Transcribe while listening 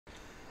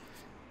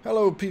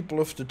Hello, people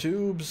of the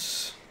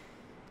tubes.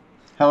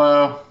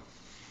 Hello.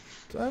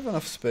 Do I have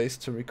enough space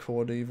to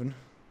record even?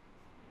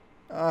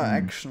 Hmm.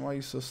 Action, why are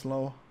you so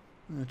slow?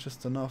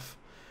 Just enough.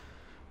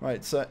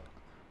 Right, so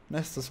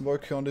Nesta's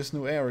working on this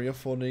new area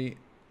for the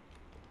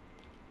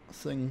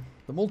thing,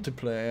 the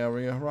multiplayer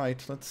area.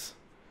 Right, let's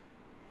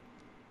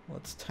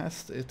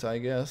test it, I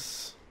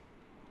guess.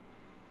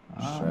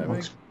 Should I make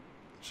Looks.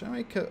 should I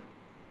make a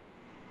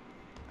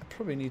I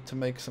probably need to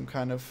make some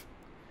kind of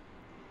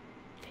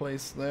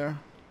place there.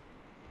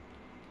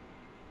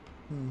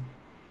 Hmm.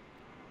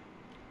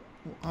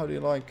 How do you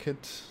like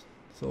it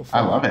so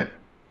I far? love it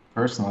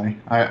personally.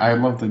 I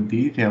love the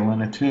detail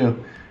in it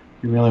too.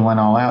 You really went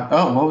all out.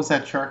 Oh, what was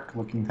that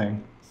shark-looking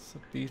thing? It's a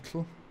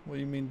beetle. What do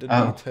you mean the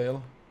Oh,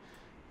 detail?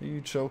 Are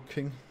you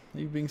joking? Are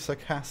you being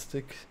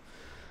sarcastic?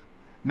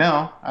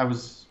 no.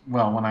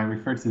 When I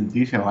referred to the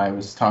detail, I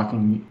was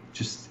talking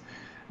just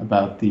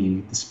about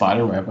the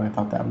spider web. I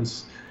thought that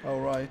was Oh,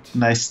 right. a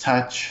nice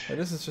touch. Yeah,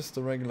 this is just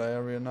the regular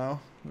area now.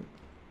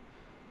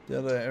 The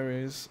other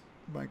area is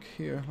back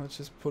here. Let's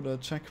just put a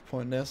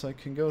checkpoint there so I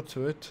can go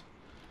to it.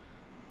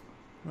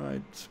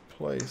 Right,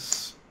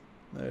 place.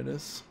 There it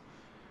is.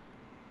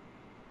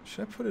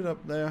 Should I put it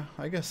up there?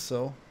 I guess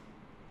so.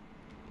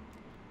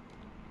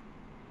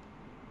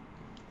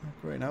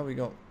 Great, now we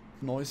got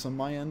noise on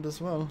my end as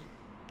well.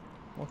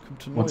 Welcome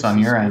to What's on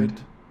Noisy your end?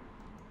 Squid.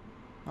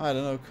 I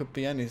don't know, could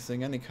be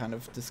anything, any kind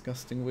of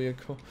disgusting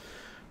vehicle.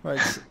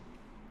 Right,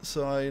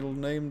 so I'll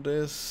name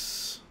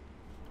this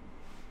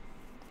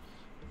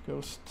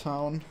Ghost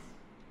Town.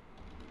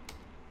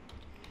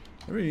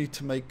 I really need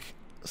to make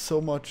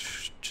so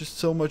much, just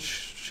so much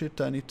shit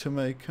I need to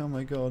make. Oh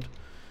my god.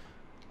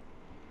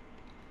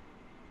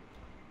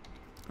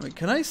 Wait,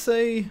 can I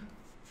say...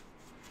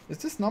 Is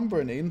this number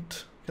an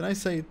int? Can I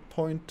say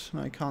point?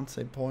 No, I can't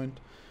say point.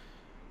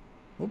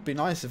 Would be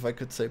nice if I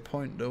could say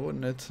point though,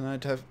 wouldn't it?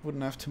 And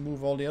wouldn't have to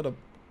move all the other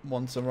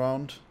ones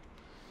around.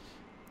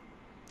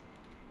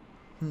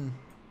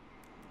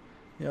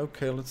 Yeah,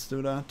 okay, let's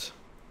do that.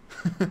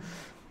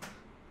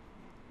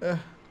 uh,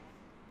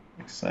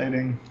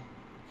 Exciting.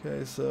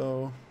 okay,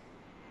 so...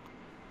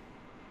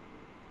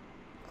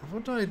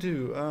 What do I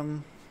do?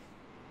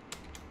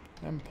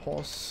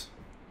 Pause.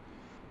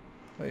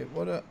 Wait,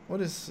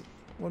 what is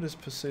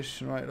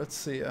position? Right, let's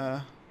see.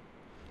 I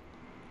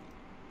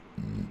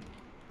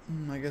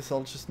guess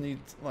I'll just need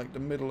like the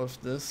middle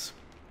of this.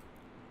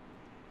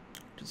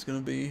 It's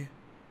gonna be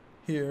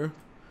here.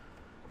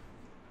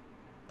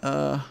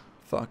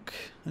 Fuck.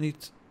 I need.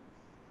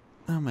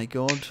 Oh my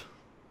god.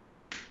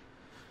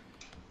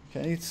 Okay,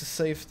 I need to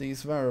save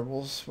these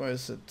variables. Where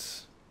is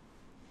it?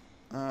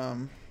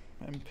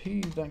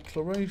 MP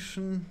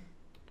declaration.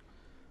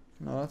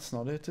 No, that's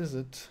not it, is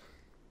it?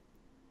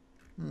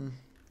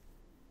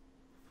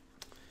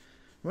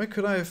 Where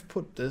could I have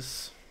put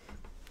this?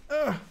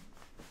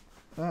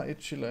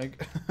 Itchy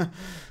leg.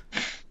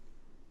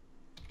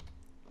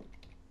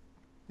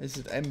 Is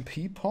it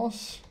MP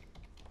pos?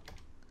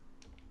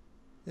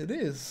 It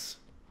is.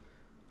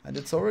 And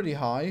it's already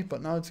high,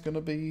 but now it's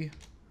gonna be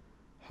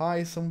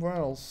high somewhere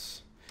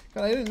else.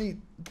 God, I didn't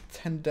need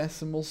 10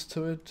 decimals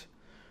to it.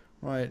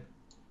 Right.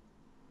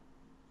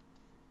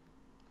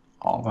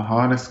 All the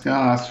hottest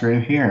goss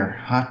right here.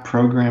 Hot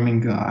programming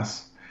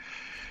goss.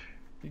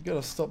 You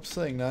gotta stop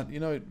saying that. You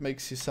know it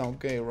makes you sound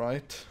gay,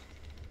 right?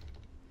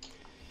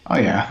 Oh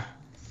yeah,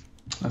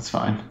 that's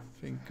fine.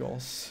 Think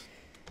goss.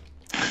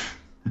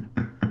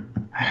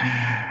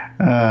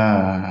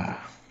 uh,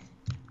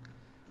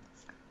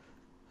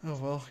 Oh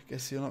well, I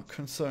guess you're not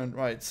concerned.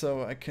 Right,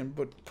 so I can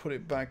put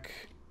it back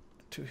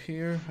to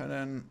here and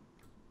then...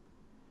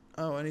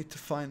 Oh, I need to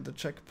find the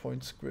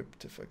checkpoint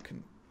script if I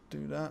can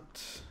do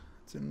that.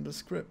 It's in the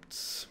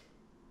scripts.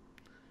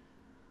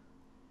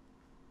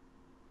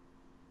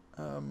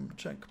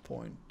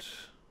 Checkpoint.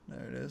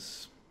 There it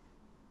is.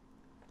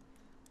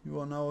 You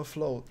are now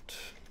afloat.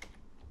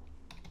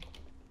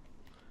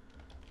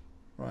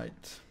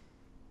 Right.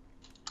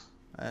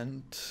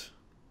 And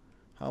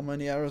how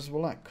many errors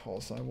will that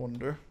cause, I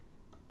wonder?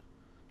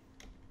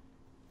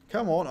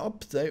 Come on,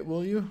 update,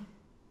 will you?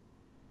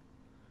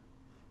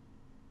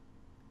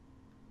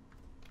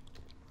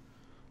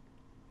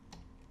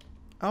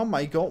 Oh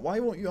my god, why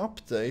won't you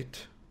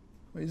update?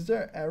 Wait, is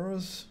there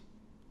errors?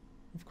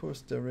 Of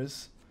course there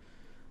is.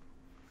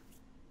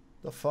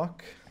 The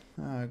fuck?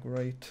 Ah,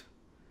 great.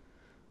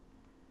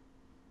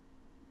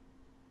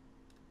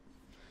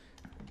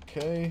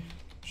 Okay,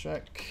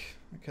 check.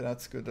 Okay,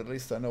 that's good. At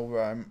least I know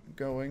where I'm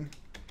going.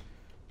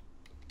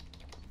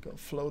 Got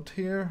float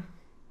here.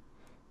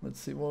 Let's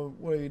see, what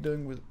are you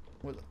doing with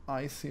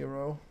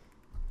I0?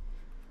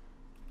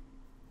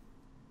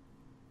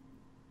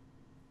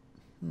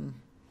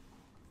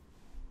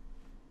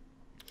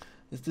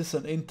 Is this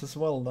an int as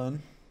well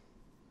then?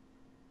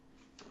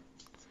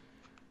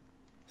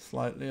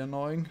 Slightly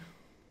annoying.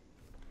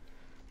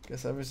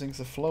 Guess everything's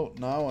afloat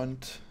now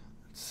and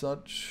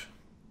such.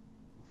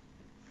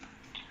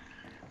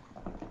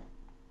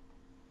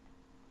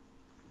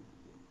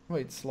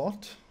 Wait,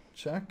 slot?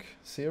 Check.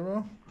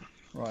 0?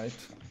 Right.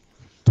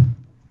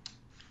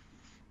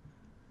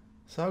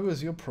 So how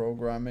goes your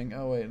programming?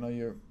 Oh wait, no,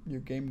 your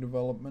game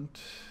development.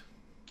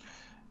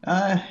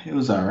 It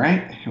was all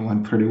right. It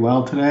went pretty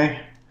well today.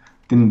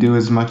 Didn't do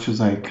as much as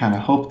I kind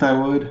of hoped I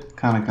would.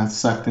 Kind of got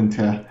sucked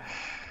into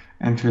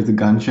Enter the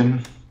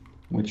Gungeon,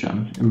 which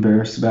I'm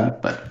embarrassed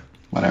about, but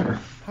whatever.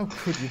 How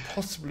could you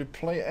possibly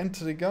play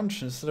Enter the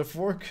Gungeon instead of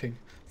working?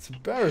 It's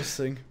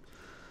embarrassing.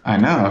 I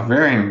know,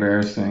 very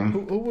embarrassing.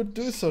 Who would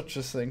do such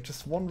a thing?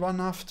 Just one run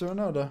after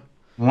another.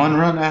 One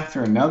run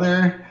after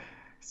another.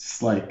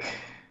 It's like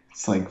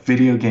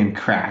video game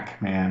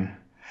crack, man.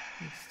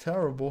 It's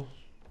terrible.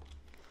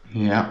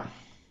 Yeah.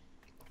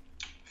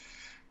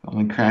 The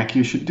only crack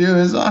you should do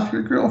is off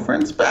your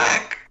girlfriend's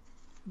back.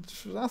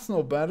 That's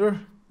no better.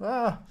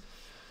 Ah,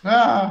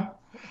 Ah,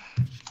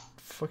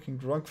 fucking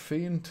drug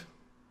fiend.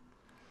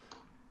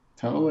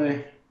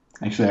 totally.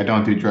 Actually, I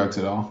don't do drugs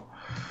at all.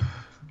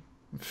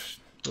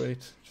 Great,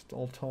 just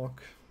all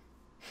talk.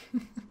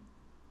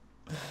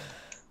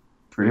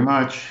 Pretty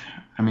much.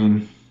 I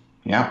mean,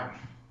 yeah,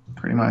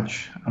 pretty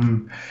much.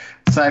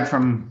 Aside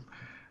from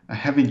a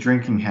heavy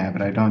drinking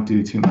habit, I don't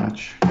do too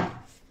much.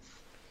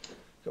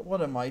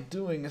 What am I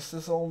doing? Is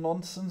this all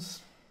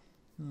nonsense?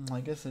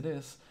 I guess it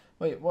is.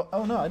 Wait, what?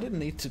 Oh no, I didn't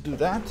need to do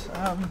that.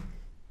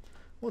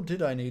 What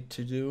did I need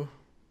to do?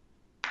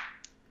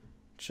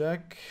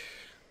 Check.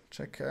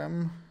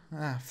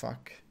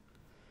 Fuck.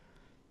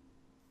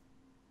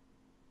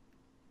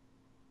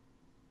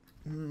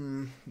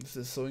 This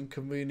is so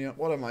inconvenient.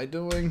 What am I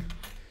doing?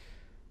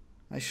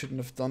 I shouldn't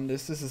have done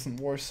this. This isn't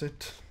worth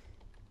it.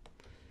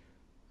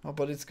 Oh,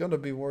 but it's gonna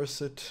be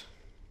worth it.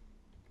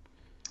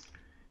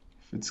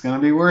 If it's gonna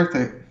be worth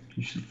it,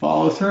 you should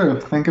follow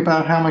through. Think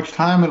about how much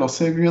time it'll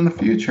save you in the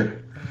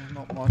future.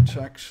 Not much,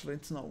 actually.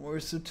 It's not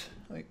worth it.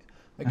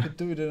 I could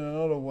do it in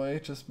another way,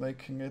 just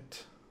making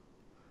it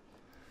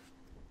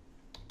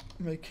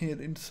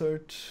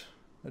insert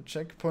a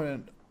checkpoint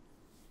and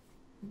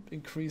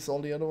increase all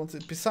the other ones.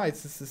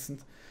 Besides, this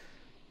isn't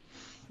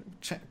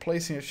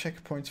placing a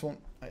checkpoints won't.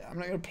 I'm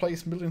not gonna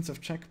place millions of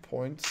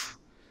checkpoints.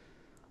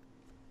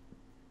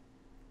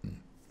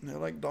 They're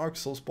like Dark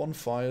Souls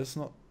bonfires,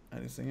 not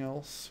anything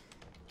else.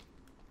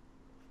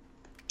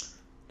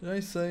 Did I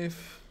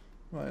save?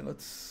 Right,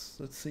 let's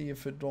see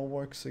if it all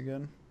works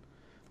again.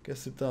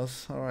 Guess it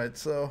does. Alright,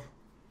 so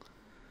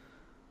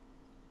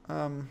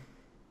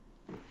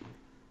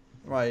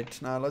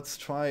right, now let's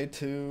try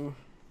to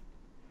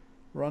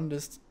run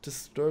this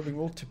disturbing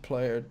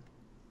multiplayer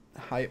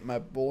hype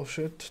map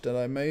bullshit that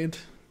I made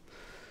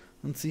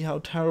and see how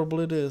terrible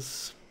it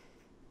is.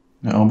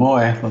 Oh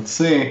boy, let's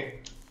see.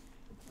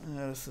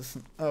 This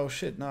isn't. Oh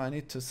shit! Now I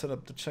need to set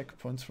up the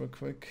checkpoints real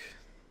quick.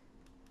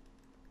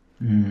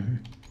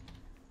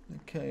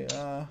 Okay.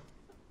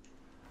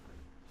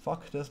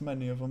 Fuck. There's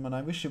many of them, and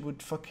I wish it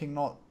would fucking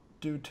not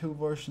do two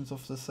versions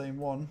of the same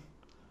one.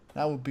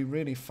 That would be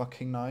really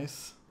fucking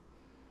nice.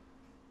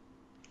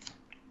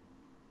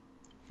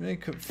 We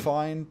could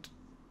find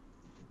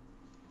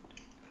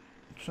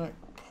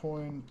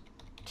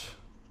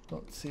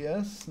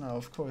checkpoint.cs. No,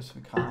 of course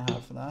we can't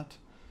have that.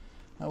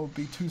 That would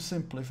be too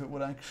simple if it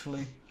would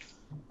actually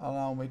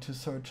allow me to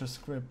search a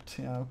script.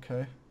 Yeah,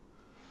 okay.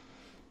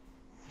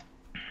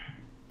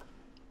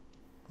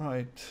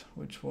 Right,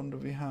 which one do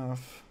we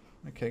have?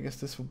 Okay, I guess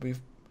this would be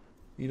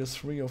either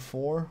 3 or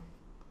 4.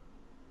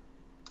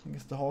 I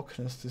guess the Hawk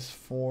Nest is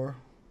 4.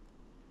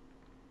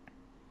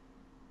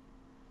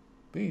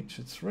 Beach,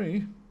 it's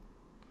 3.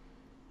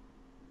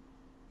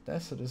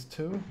 Desert is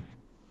 2.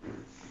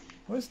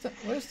 Where's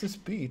this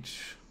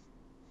beach?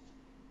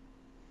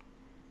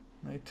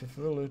 Native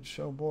village,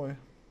 oh boy.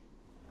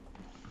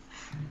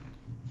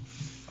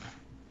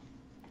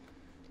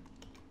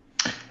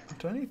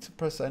 Do I need to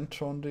press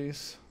enter on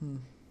these?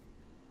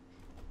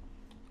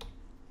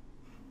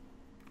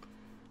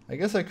 I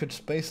guess I could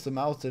space them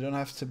out, they don't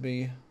have to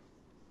be...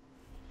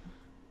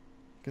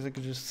 Guess I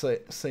could just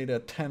say they're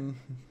 10.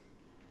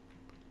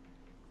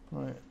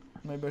 Right,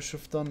 maybe I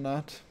should have done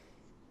that.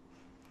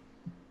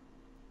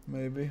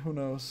 Maybe, who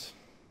knows.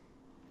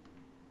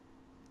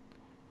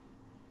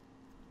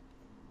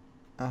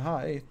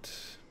 Aha, 8.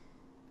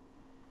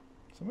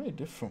 So many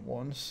different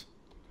ones.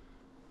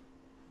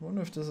 I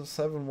wonder if there's a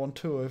 7 one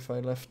too, if I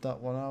left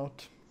that one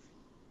out.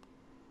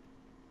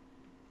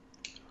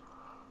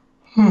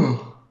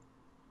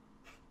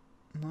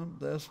 No,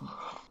 there's...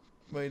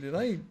 Wait, did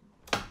I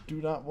do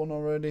that one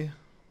already?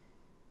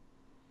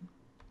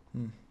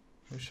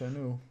 Wish I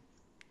knew.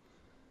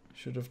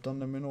 Should have done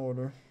them in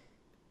order.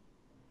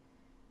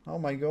 Oh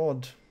my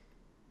god.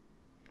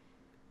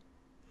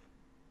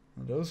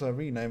 Those I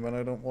rename when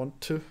I don't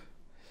want to.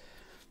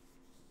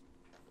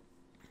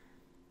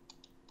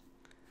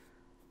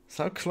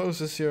 So how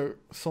close is your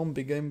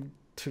zombie game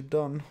to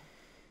done?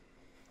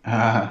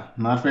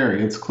 Not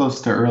very. It's close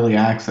to early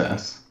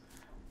access.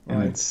 And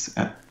Right. it's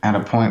at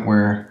a point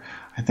where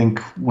I think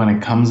when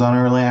it comes on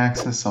early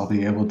access, I'll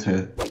be able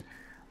to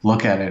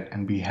look at it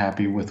and be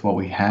happy with what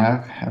we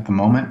have at the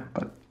moment,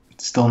 but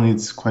it still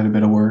needs quite a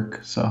bit of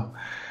work. So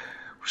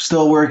we're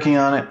still working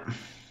on it.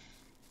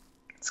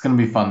 It's going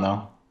to be fun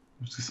though.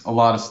 There's just a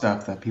lot of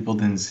stuff that people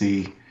didn't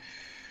see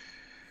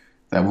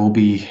that will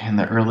be in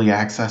the early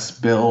access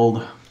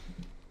build.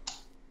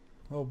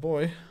 Oh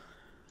boy.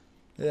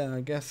 Yeah,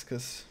 I guess,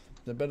 because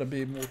there better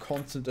be more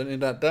content than in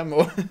that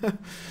demo.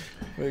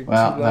 Like 2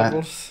 Well,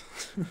 levels.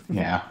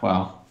 yeah,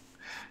 well,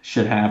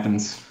 shit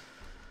happens.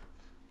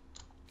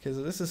 Okay,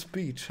 so this is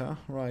beach, huh?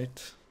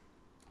 Right.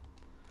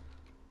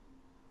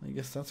 I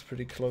guess that's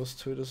pretty close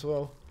to it as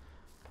well.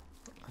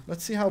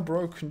 Let's see how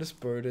broken this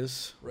bird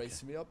is.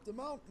 Race me up the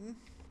mountain.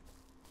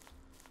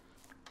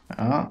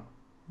 Oh,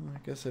 I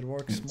guess it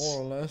works it's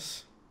more or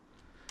less.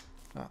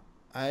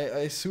 I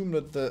assume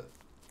that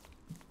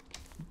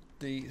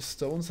the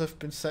stones have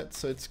been set,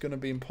 so it's gonna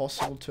be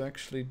impossible to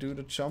actually do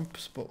the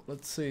jumps, but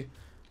let's see.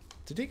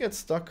 Did he get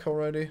stuck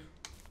already?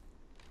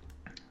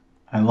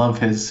 I love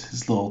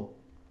his little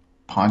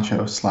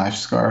poncho slash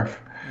scarf.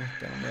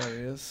 Oh, down there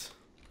he is.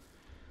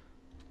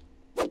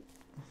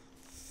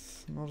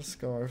 It's not a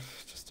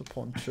scarf, just a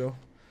poncho.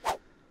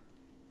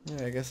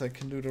 Yeah, I guess I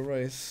can do the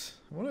race.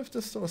 I wonder if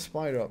there's still a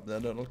spider up there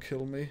that'll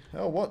kill me.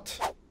 Oh,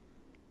 what?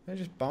 I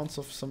just bounce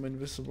off some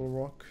invisible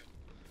rock.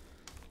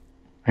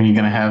 Are you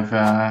gonna have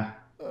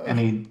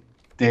any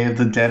Day of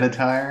the Dead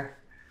attire?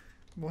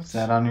 What? Is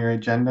that on your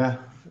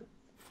agenda?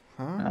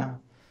 Huh?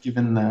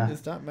 Given the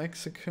Is that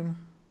Mexican?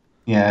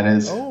 yeah, it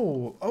is.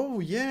 Oh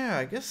yeah,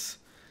 I guess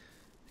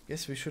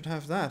we should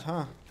have that,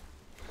 huh?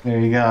 There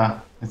you go.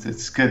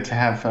 It's good to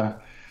have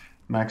a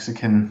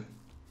Mexican.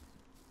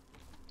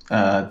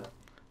 How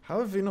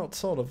have we not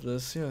thought of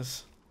this?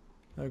 Yes.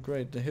 Oh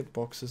great, the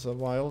hitboxes are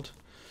wild.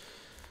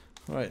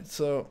 Right,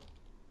 so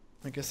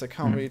I guess I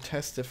can't really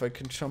test if I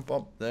can jump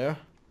up there.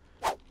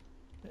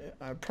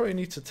 I probably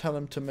need to tell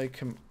him to make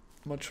him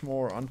much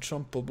more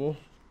unjumpable.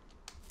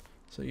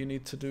 So you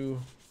need to do...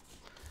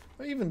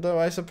 Even though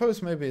I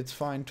suppose maybe it's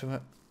fine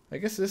to... I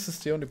guess this is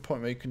the only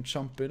point where you can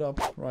jump it up.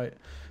 Right.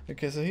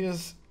 Okay, so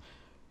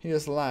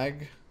here's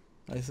lag,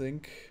 I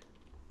think.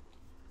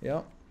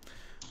 Yeah.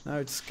 Now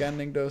it's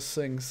scanning those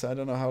things. I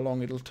don't know how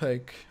long it'll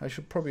take. I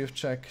should probably have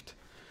checked.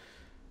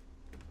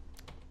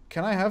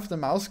 Can I have the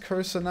mouse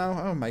cursor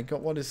now? Oh my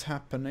god, what is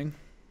happening?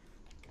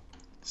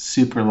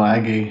 Super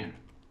laggy.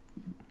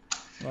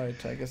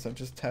 Right, I guess I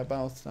just tab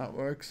out. That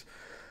works.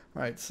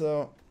 Right,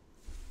 so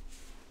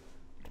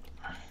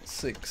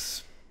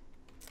 6.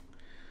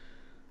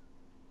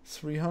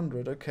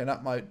 300. Okay,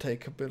 that might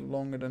take a bit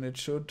longer than it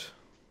should.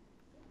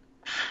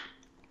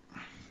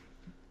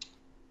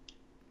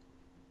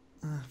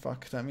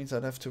 Fuck, that means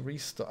I'd have to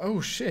restart.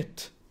 Oh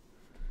shit!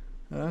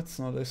 That's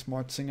not a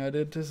smart thing I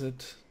did, is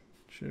it?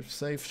 Should have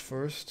saved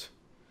first.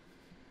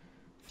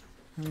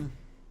 No.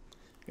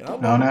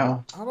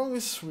 How long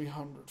is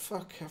 300?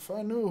 Fuck, if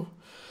I knew.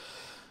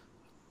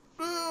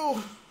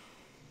 No!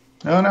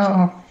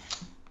 No.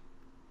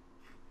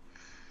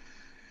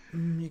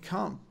 You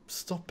can't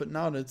stop it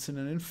now that it's in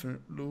an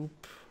infinite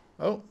loop.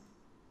 Oh.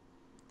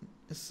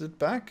 Is it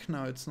back?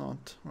 No, it's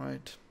not.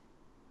 Right.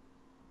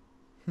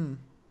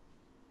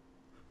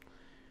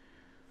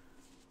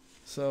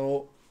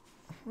 So,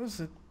 what does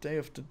the Day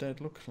of the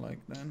Dead look like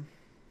then?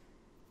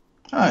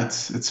 Oh,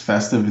 it's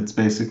festive. It's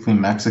basically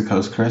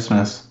Mexico's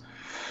Christmas.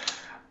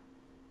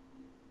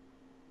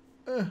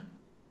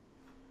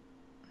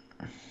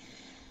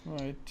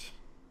 Right.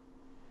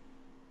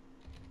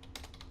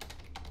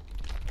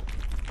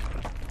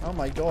 Oh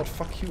my god,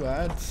 fuck you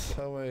ads.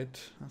 Oh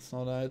wait, that's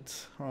not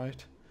ads.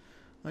 Right.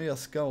 Oh yeah,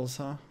 skulls,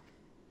 huh?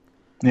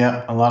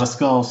 Yeah, a lot of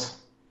skulls.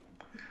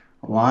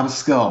 A lot of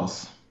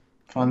skulls.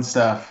 Fun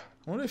stuff.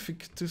 I wonder if we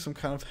could do some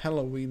kind of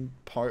Halloween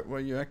part where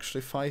you're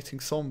actually fighting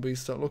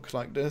zombies that look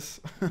like this.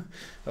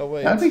 Oh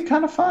wait. That'd be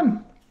kind of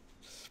fun.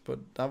 But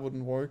that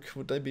wouldn't work.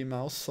 Would they be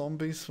mouse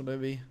zombies? Would they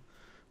be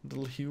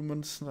little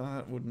humans? No,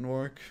 that wouldn't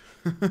work.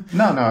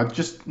 No,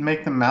 just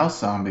make them mouse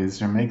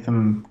zombies or make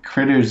them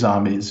critter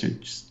zombies or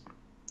just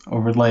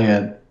overlay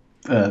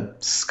a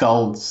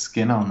skull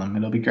skin on them.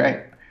 It'll be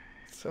great.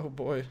 So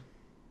boy.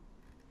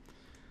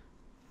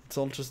 It's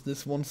all just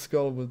this one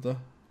skull with the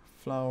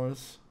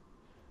flowers.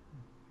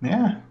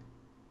 Yeah.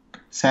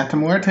 Santa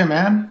Muerte,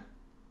 man.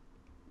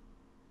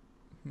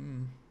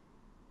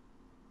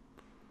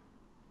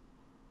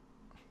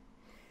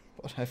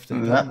 What have they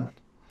done?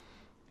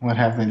 What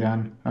have they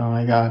done? Oh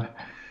my god.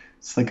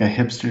 It's like a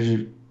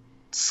hipster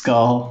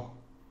skull.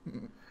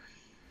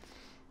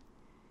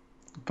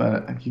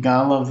 But you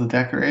gotta love the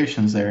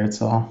decorations there. It's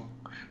all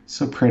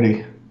so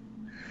pretty.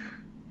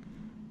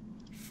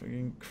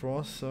 Friggin'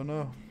 cross, oh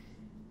no.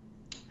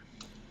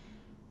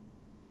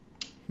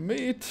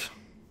 Meat!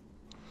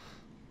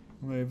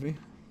 Maybe.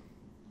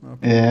 No,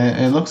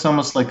 Yeah, it looks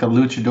almost like a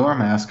luchador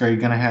mask. Are you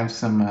gonna have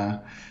some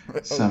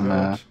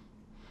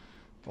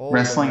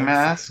wrestling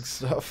masks?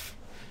 Stuff.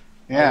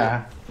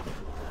 Yeah.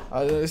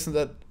 Isn't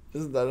that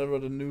ever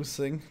the new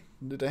thing?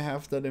 Did they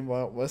have that in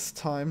Wild West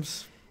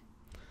times?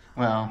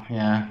 Well,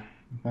 yeah.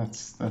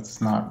 That's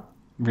not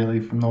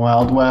really from the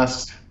Wild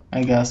West,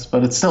 I guess,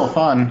 but it's still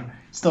fun.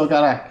 Still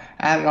gotta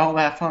add all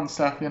that fun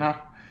stuff, you know?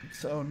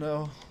 So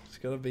no, it's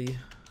gotta be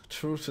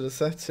true to the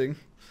setting.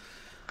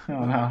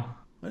 Oh no.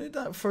 When did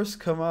that first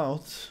come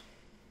out?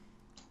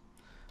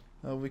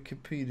 Oh,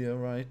 Wikipedia,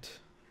 right.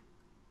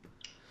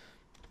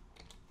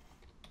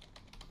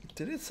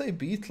 Did it say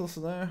Beatles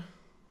there?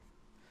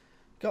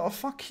 God,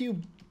 fuck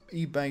you,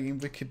 e-banging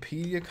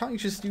Wikipedia. Can't you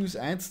just use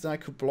ads that I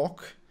could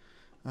block?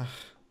 Ugh.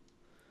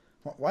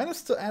 Why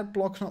does the ad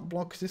block not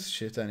block this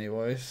shit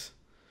anyways?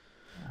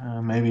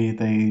 Maybe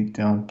they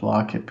don't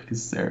block it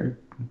because they're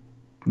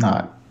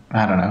not.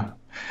 I don't know.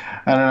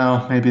 I don't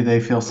know. Maybe they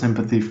feel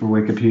sympathy for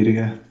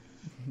Wikipedia.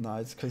 No,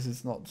 it's because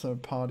it's not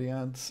third-party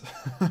ads.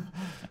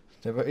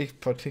 They're very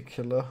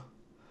particular.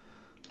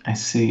 I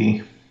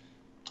see.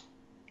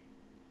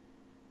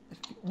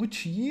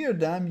 Which year,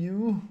 damn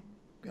you?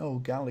 Oh,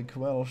 Gaelic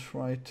Welsh,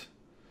 right.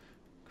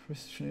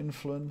 Christian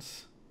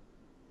influence.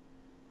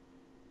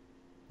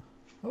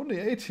 Only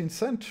 18th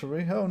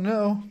century? Oh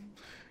no.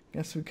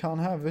 Guess we can't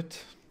have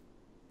it.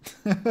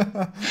 You're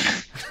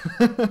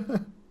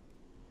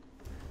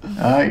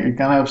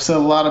gonna upset a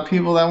lot of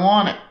people that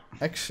want it.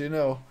 Actually,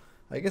 no.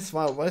 I guess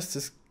Wild West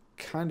is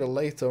kind of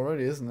late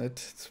already, isn't it?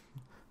 It's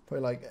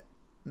probably like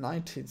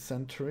 19th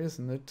century,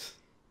 isn't it?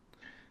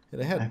 Yeah,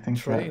 they had I think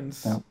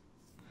trains.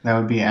 That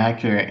would be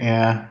accurate,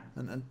 yeah.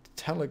 And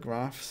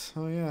telegraphs.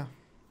 Oh yeah.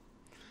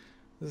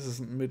 This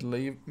isn't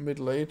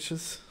Middle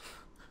Ages.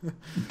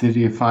 Did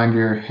you find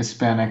your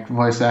Hispanic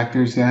voice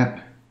actors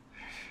yet?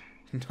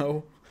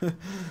 No. Oh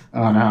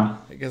no.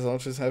 I guess I'll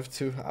just have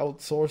to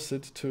outsource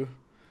it to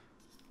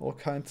all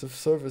kinds of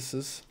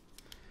services.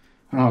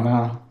 Oh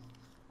no.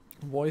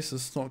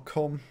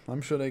 Voices.com.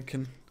 I'm sure they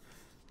can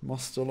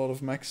muster a lot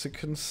of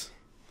Mexicans.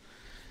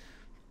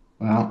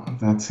 Well,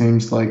 that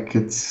seems like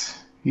it's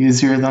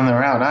easier than the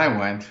route I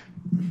went.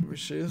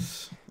 Which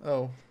is...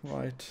 Oh,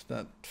 right.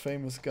 That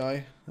famous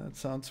guy. That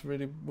sounds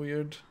really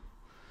weird.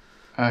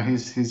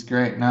 He's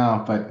great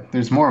now, but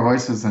there's more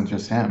voices than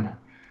just him.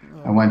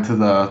 Oh. I went to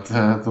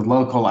the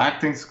local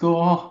acting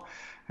school,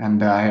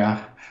 and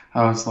I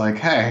was like,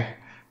 hey,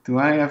 do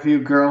any of you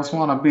girls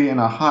want to be in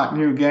a hot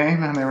new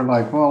game? And they were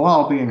like, well,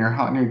 I'll be in your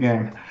hot new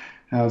game.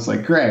 And I was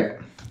like, great.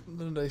 And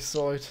then they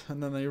saw it,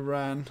 and then they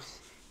ran.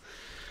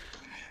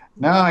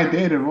 No, I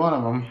dated one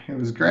of them. It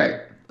was great.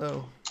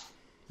 Oh,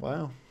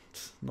 wow.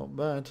 It's not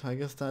bad. I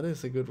guess that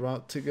is a good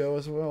route to go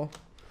as well.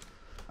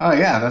 Oh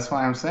yeah, that's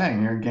why I'm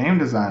saying you're a game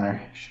designer.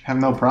 You should have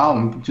no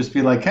problem. Just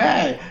be like,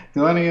 hey,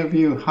 do any of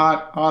you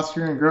hot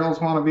Austrian girls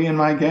want to be in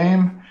my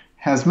game?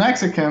 Has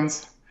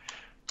Mexicans.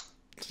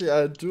 Yeah,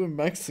 I do a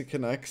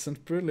Mexican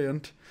accent.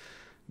 Brilliant.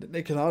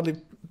 They can hardly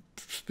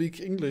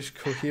speak English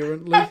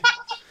coherently.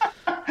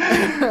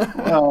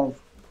 Well,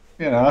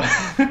 you know.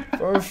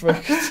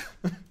 Perfect.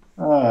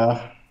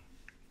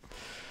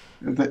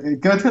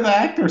 Go to the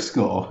actor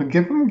school.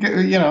 Give them,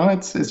 you know,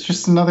 it's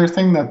just another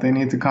thing that they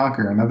need to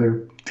conquer,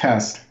 another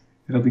test.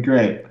 It'll be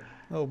great.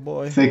 Oh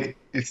boy.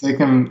 If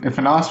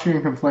an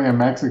Austrian can play a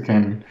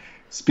Mexican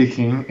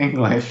speaking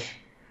English,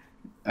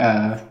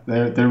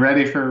 they're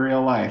ready for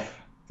real life.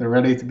 They're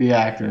ready to be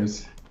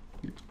actors.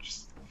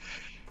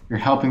 You're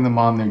helping them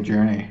on their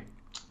journey.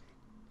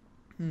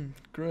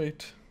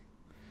 Great.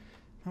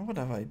 Now what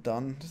have I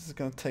done? This is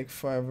gonna take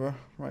forever.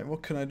 Right,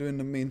 what can I do in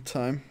the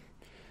meantime?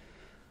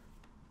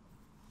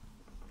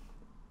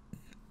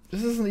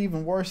 This isn't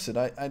even worth it.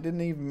 I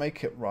didn't even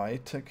make it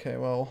right. Okay,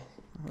 well,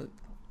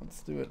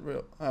 let's do it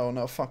real. Oh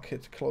no, fuck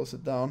it. Close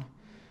it down.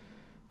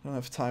 Don't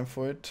have time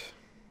for it.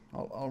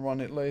 I'll run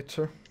it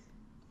later.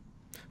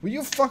 Will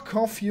you fuck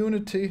off,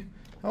 Unity?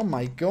 Oh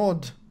my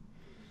god.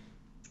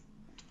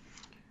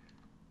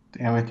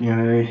 Damn it,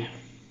 Unity.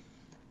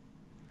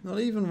 Not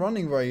even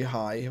running very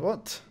high.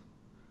 What?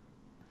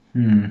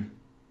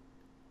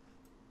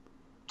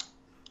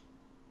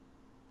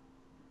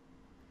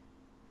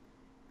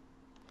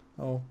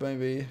 Oh,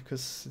 maybe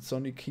because it's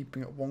only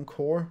keeping at one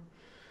core.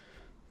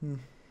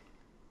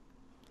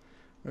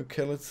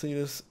 Okay, let's see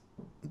this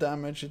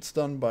damage it's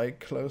done by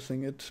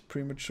closing it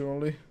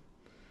prematurely.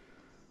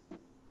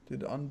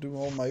 Did undo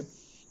all my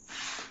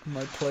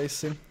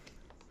placing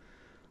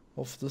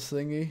of the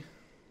thingy.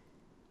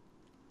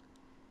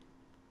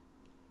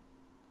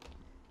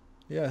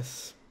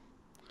 Yes.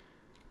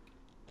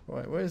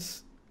 Right,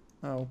 where's...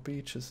 Oh,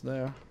 beach is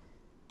there.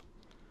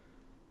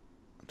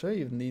 Do I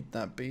even need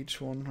that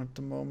beach one at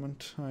the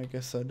moment? I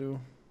guess I do.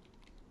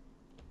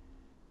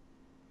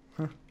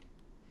 Huh.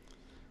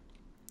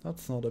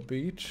 That's not a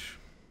beach.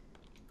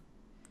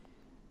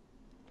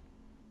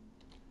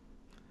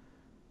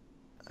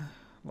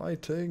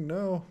 Lighting,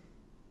 no.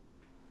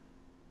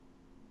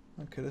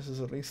 Okay, this is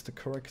at least the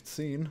correct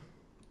scene.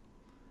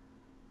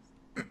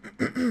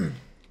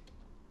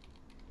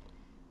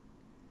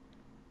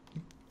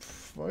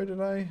 Why did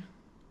I...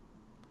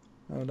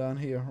 Oh, down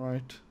here,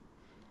 right.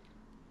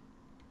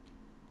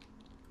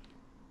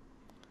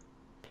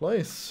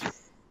 Place.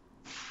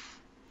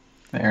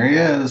 There he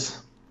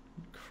is.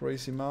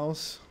 Crazy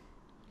mouse.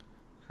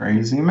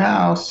 Crazy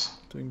mouse.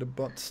 Doing the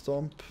butt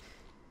stomp.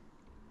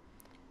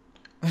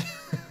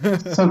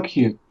 So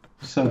cute.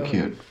 So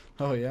cute.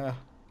 Oh, yeah.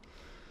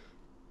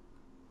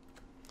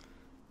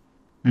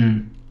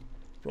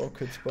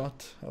 Broke its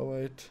butt. Oh,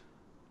 wait.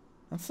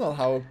 That's not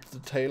how the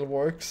tail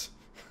works.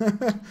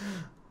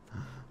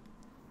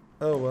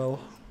 Oh, well.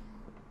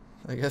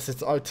 I guess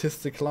it's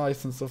artistic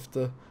license of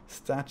the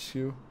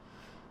statue.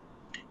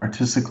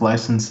 Artistic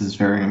license is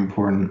very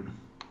important.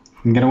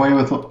 You can get away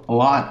with a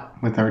lot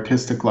with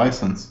artistic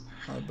license.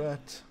 I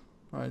bet.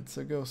 Right, it's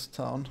a ghost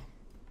town.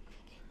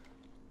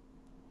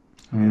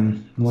 I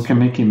mean, look at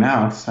Mickey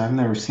Mouse. I've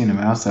never seen a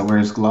mouse that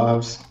wears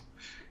gloves.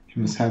 He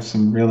must have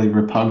some really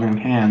repugnant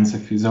hands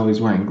if he's always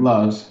wearing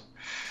gloves.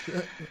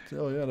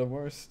 Oh yeah, the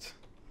worst.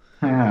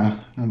 Yeah,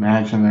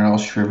 imagine they're all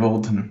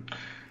shriveled and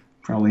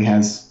probably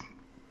has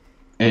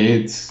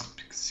AIDS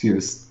because he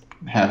was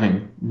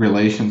having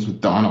relations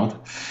with Donald.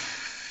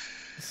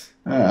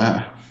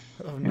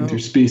 Oh no.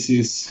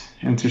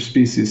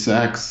 Interspecies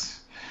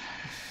sex.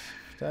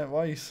 Damn,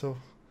 why are you so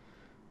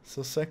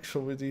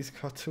sexual with these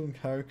cartoon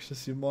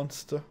characters, you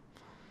monster?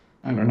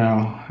 I don't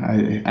know.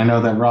 I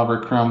know that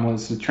Robert Crumb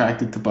was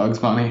attracted to Bugs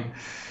Bunny.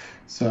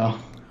 So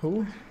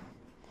Who?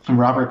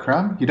 Robert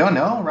Crumb? You don't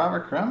know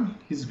Robert Crumb?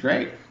 He's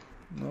great.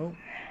 No.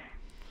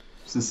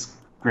 He's this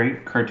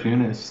great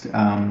cartoonist.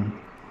 Oh.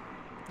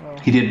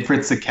 He did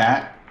Fritz the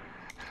Cat.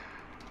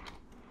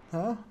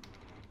 Huh?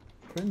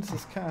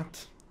 Princess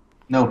Cat.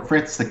 No,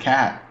 Fritz the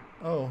Cat.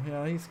 Oh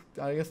yeah,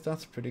 I guess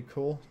that's pretty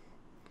cool.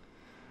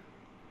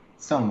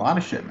 He's done a lot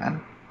of shit,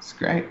 man. It's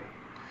great.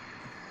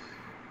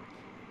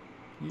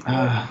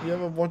 You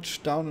ever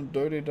watch Down and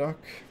Dirty Duck?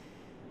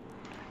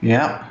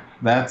 Yeah,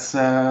 that's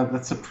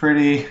a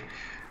pretty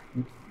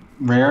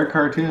rare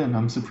cartoon.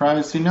 I'm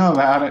surprised you know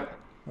about it.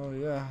 Oh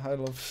yeah, I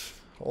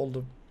love all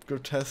the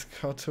grotesque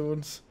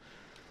cartoons.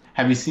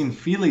 Have you seen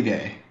Feely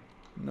Day?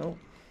 Nope.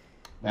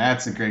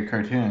 That's a great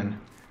cartoon.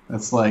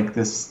 That's like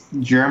this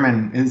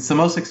German. It's the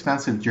most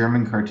expensive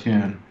German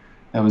cartoon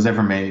that was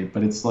ever made,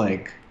 but it's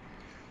like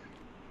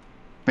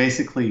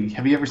basically.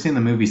 Have you ever seen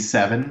the movie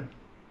Seven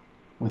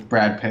with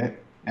Brad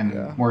Pitt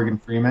and Morgan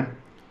Freeman?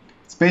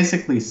 It's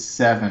basically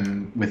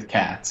Seven with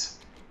cats.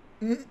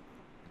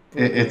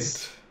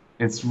 It's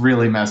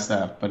really messed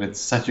up, but it's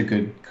such a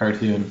good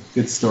cartoon.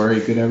 Good story,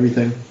 good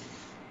everything.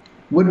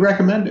 Would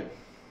recommend it.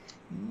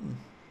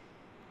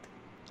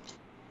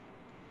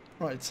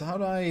 Right, so how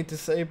do I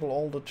disable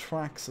all the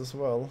tracks as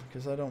well?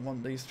 Because I don't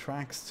want these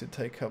tracks to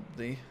take up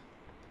a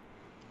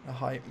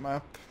height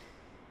map.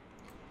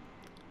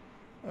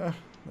 There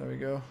we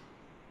go.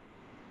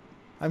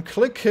 I'm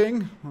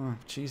clicking! Oh,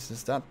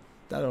 Jesus, that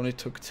only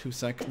took 2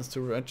 seconds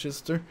to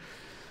register.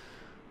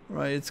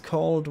 Right, it's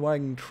called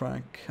wagon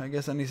track. I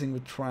guess anything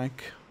with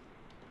track.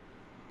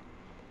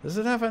 Does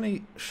it have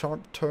any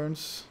sharp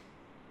turns?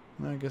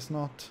 No, I guess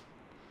not.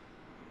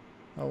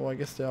 Oh, I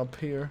guess they're up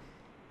here.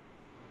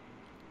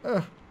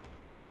 They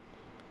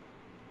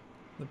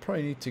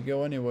probably need to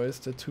go anyways,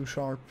 they're too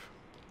sharp.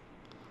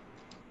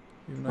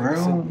 Even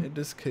though in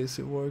this case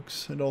it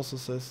works. It also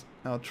says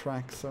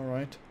tracks,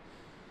 alright.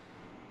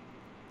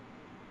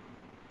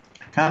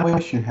 I kind of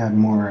wish you had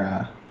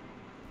more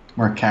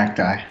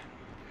cacti.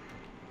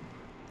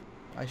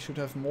 I should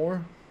have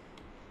more?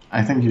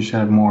 I think you should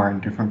have more in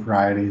different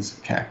varieties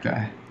of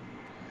cacti.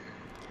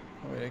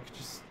 Oh wait, I could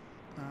just...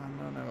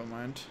 no, never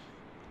mind.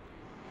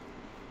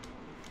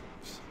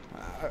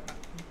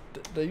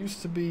 There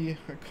used to be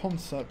a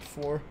concept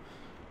for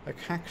a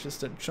cactus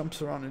that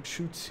jumps around and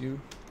shoots you.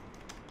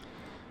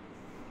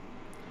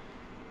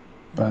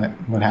 But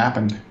what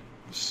happened?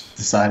 Just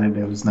decided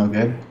it was no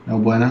good? No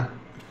bueno?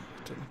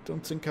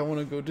 Don't think I want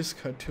to go this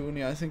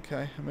cartoony. I think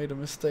I made a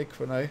mistake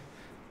when I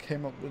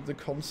came up with the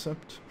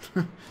concept.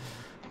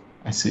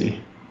 I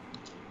see.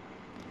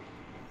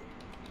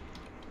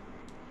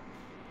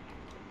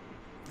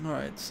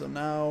 Alright, so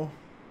now...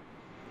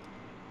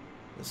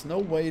 There's no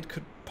way it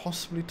could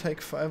possibly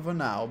take forever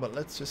now, but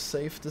let's just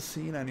save the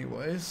scene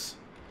anyways.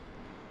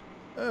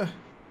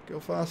 Go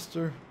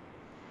faster.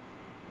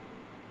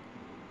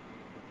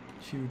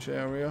 Huge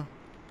area.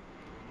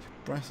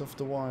 Breath of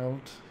the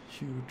Wild.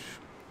 Huge.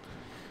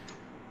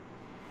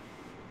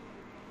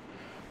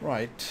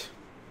 Right.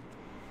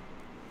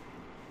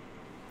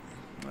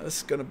 This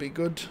is gonna be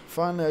good.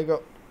 Finally I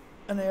got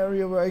an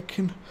area where I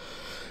can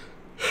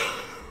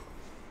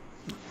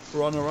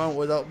run around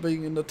without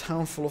being in the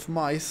town full of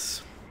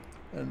mice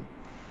and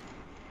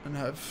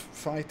have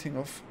fighting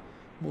of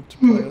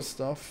multiplayer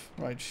stuff.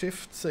 Right,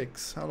 shift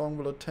 6. How long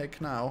will it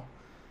take now?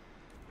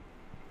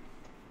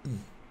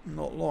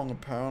 Not long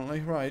apparently.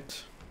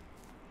 Right.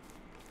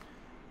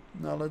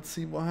 Now let's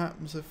see what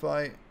happens if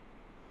I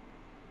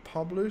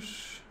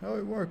publish. Oh,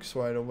 it works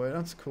right away.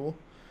 That's cool.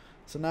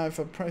 So now if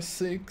I press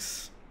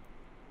 6,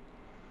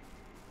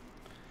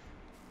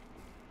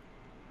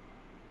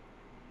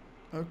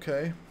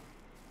 okay,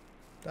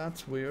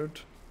 that's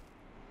weird.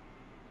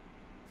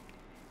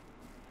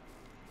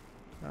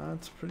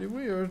 That's pretty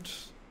weird.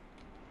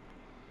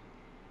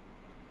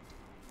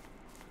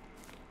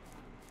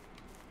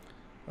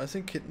 I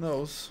think it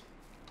knows.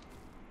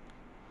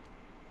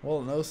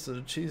 Well, it knows that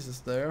the cheese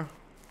is there.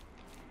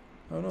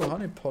 Oh no,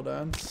 honeypot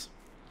ants.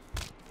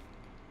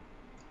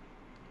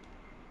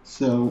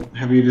 So,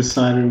 have you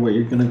decided what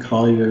you're going to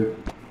call your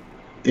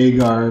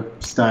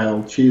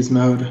Agar-style cheese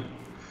mode?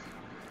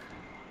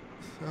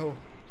 Oh,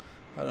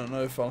 I don't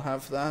know if I'll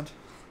have that.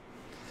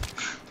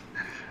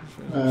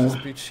 It'll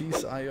just be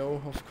cheese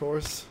IO, of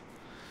course.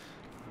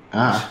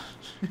 Ah.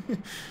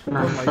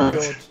 Oh my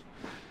god.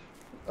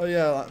 Oh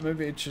yeah,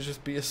 maybe it should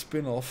just be a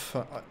spin-off,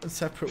 a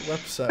separate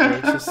website where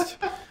it's just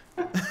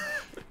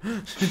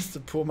just the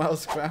poor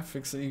mouse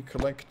graphics and you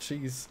collect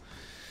cheese.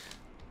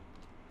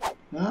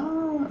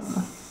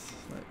 Ah.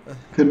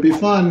 Could be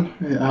fun.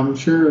 I'm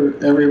sure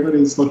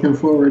everybody's looking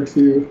forward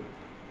to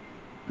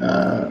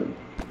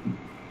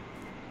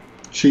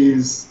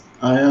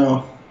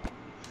Cheese.io.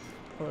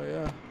 Oh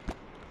yeah.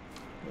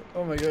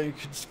 Oh my god, you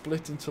can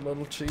split into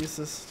little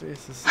cheeses.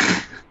 Jesus.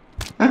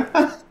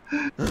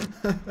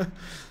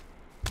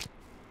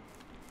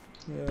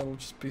 Yeah, it'll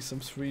just be some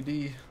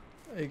 3D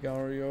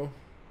Agario.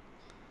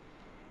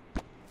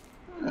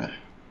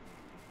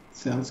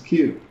 Sounds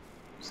cute.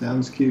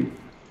 Sounds cute.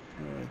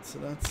 Alright, so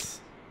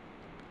that's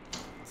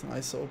a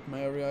nice open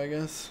area, I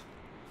guess.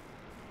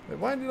 Wait,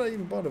 why did I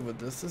even bother with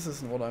this? This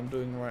isn't what I'm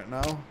doing right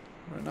now.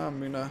 Right now I'm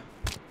gonna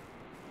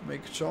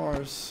make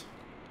jars.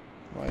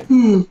 Right.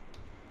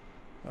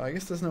 I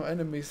guess there's no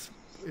enemies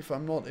if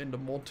I'm not in the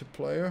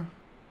multiplayer.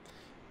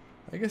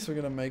 I guess we're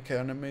gonna make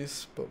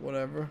enemies, but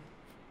whatever.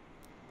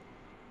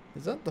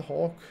 Is that the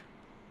hawk?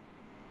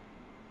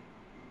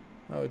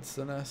 Oh, it's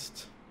the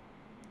nest.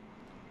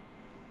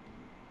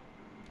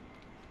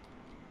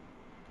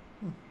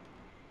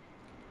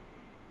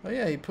 Oh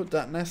yeah, he put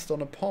that nest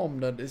on a palm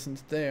that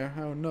isn't there.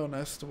 Oh no,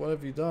 nest, what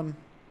have you done?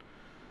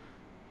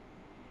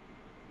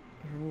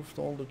 Removed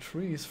all the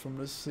trees from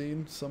this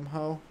scene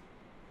somehow.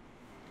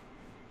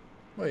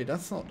 Wait,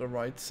 that's not the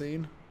right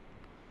scene.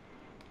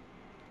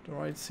 The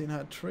right scene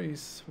had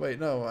trees. Wait,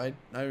 no, I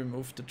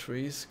removed the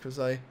trees because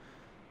I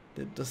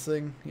did the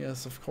thing.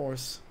 Yes, of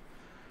course.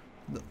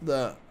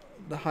 The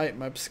height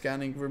map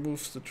scanning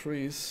removes the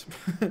trees.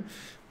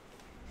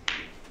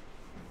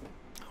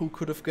 Who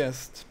could have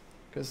guessed?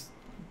 Because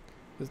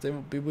they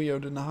would be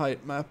weird in the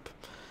height map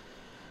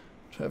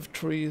to have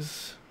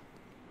trees.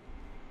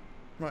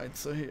 Right,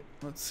 so here,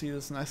 let's see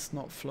this nest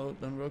not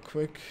floating real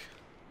quick.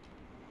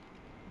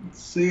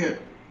 Let's see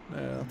it.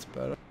 Yeah, that's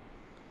better.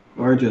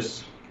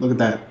 Gorgeous. Look at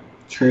that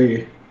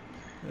tree.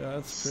 Yeah,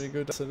 that's pretty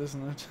good,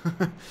 isn't it?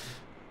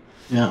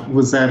 Yeah,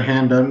 was that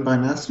hand done by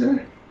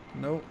Nestor?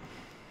 Nope.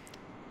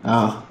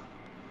 Oh.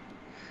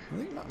 I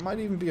think that might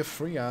even be a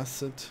free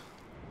asset.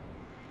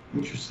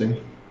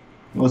 Interesting.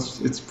 Well,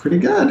 it's pretty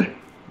good.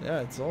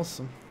 Yeah, it's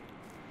awesome.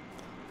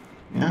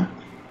 Yeah.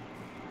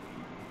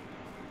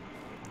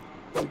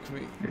 I think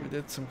we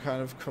did some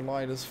kind of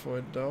colliders for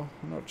it though.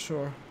 I'm not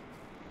sure.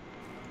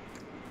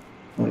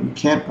 Well, you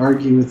can't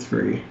argue with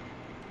free.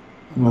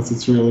 Unless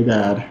it's really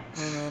bad.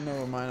 Oh no,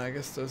 never mind. I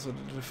guess those are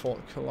the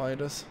default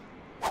colliders.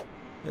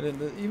 They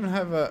even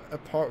have a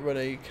part where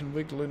they can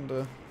wiggle in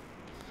the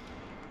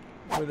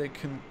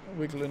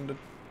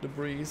the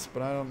breeze,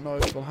 but I don't know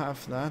if we'll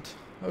have that.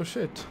 Oh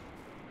shit.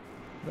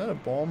 Is that a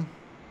bomb?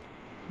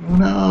 Oh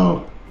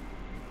no!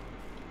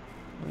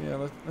 Oh, yeah,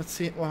 let's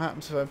see what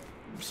happens if I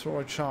throw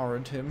a char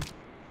at him.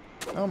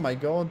 Oh my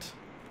god.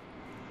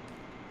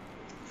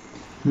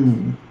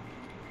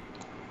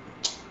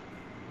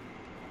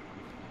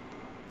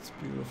 It's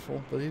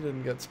beautiful, but he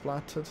didn't get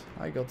splattered.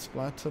 I got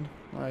splattered.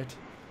 Right.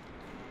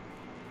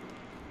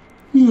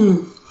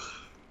 Oh,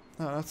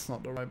 that's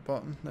not the right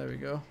button. There we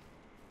go.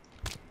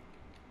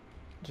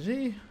 Is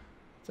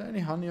there any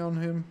honey on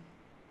him?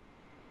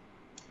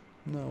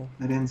 No.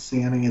 I didn't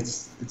see any.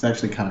 It's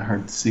actually kind of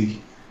hard to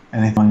see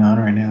anything going on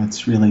right now.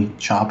 It's really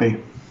choppy.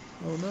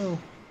 Oh no.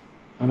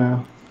 Oh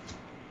no.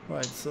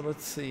 Right, so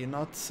let's see.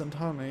 Nuts and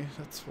honey.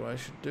 That's what I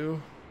should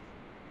do.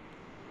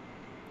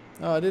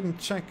 Oh, I didn't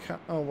check.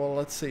 Oh well,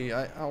 let's see.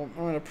 I'm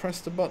gonna press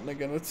the button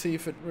again. Let's see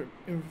if it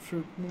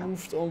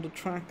removed all the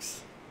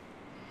tracks.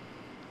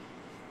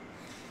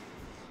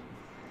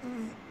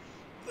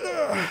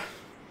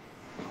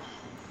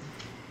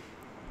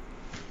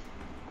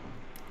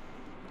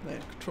 Then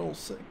Control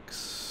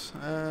 6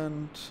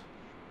 and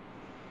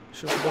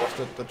should have looked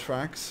at the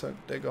tracks. So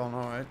they're gone.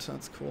 All right,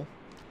 that's cool.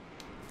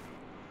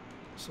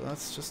 So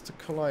that's just the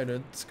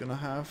collider it's gonna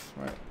have.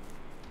 Right.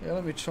 Yeah,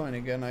 let me try it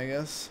again. I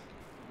guess.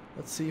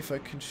 Let's see if I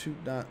can shoot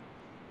that.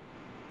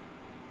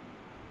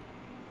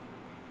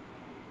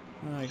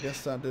 I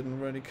guess that didn't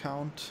really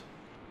count.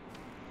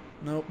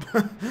 Nope.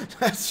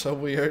 That's so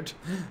weird.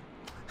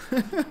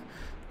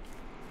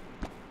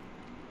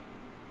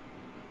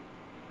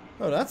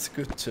 Oh, that's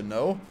good to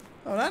know.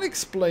 Oh, that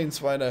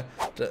explains why the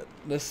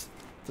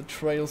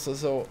trails are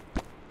so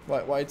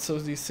why it's so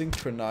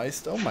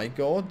desynchronized. Oh my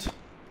god.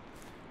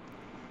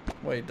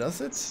 Wait, does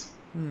it?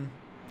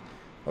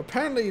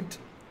 Apparently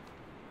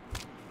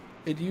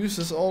it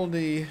uses all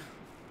the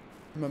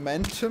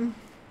momentum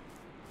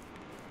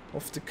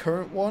of the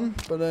current one,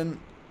 but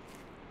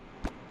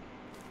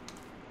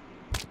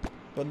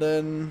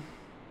then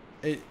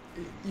it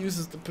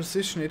uses the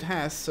position it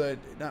has, so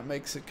that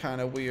makes it kind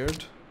of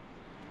weird.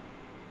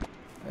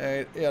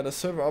 Yeah, the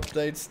server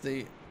updates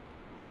the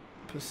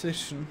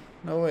position.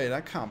 No way,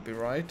 that can't be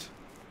right.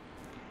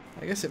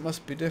 I guess it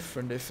must be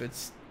different if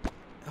it's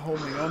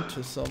holding on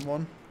to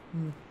someone.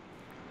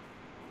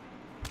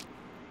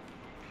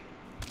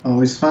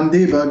 Always fun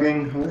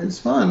debugging. Always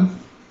fun.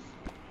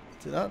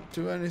 Did that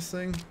do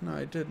anything? No,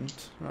 I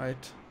didn't.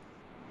 Right.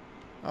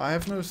 Oh, I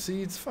have no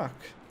seeds. Fuck.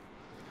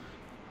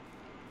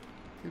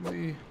 Give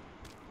me...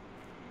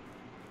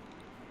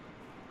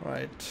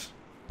 Right.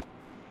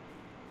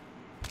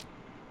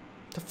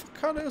 The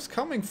fuck are those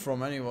coming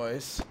from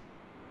anyways?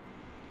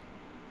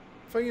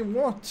 Fucking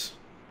what?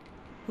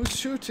 Who's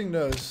shooting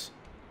those?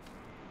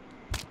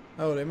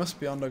 Oh, they must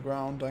be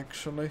underground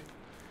actually.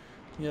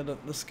 Yeah,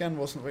 the scan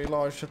wasn't very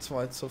large, that's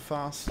why it's so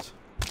fast.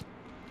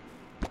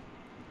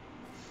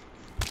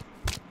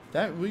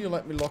 Will you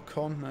let me lock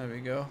on? There we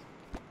go.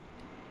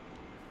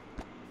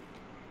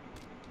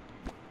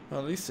 Well,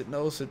 at least it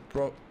knows it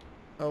broke.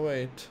 Oh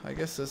wait, I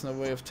guess there's no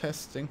way of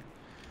testing.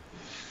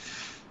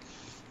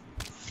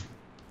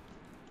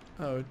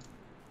 Oh,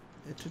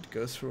 it did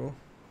go through.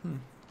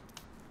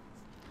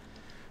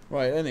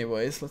 Right,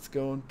 anyways, let's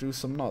go and do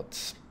some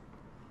nuts.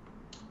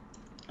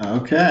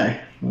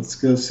 Okay, let's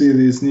go see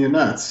these new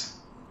nuts.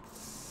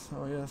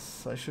 So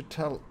yes, I should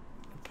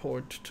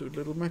teleport to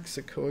Little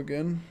Mexico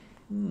again.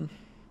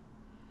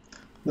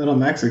 Little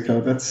Mexico,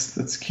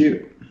 that's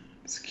cute.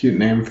 It's a cute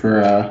name for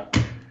a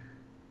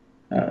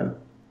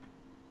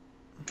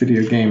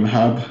video game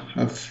hub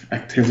of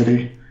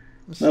activity.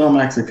 Little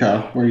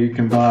Mexico, where you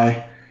can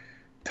buy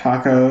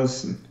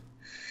tacos and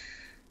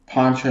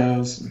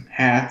ponchos and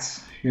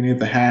hats. You need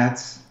the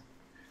hats.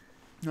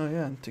 Oh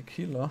yeah, and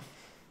tequila.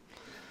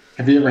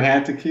 Have you ever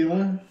had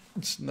tequila?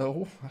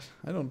 No,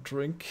 I don't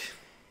drink.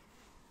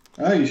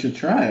 Oh, you should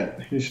try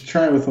it. You should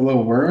try it with a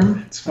little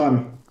worm. It's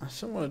fun. I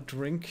don't want to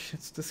drink.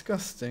 It's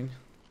disgusting.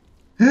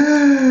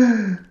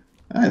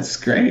 That's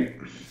great.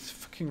 It's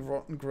fucking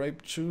rotten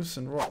grape juice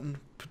and rotten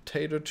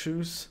potato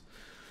juice.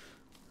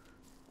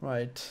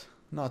 Right,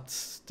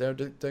 nuts. They're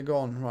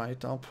gone.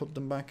 Right, I'll put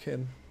them back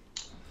in.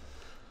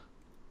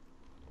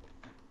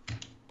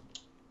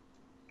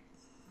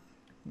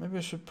 Maybe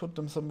I should put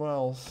them somewhere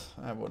else.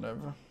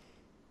 Whatever.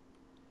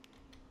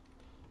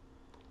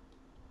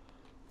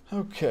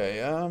 Okay,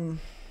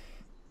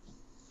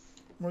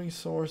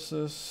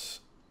 resources,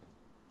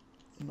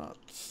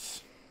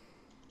 nuts.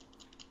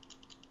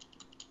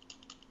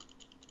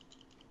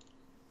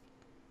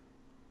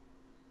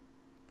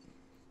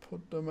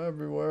 Put them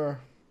everywhere.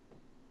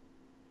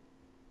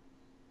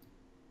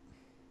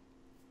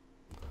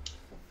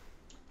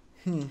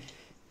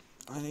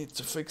 I need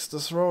to fix the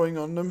throwing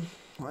on them.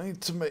 I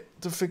need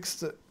to fix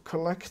the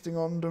collecting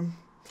on them.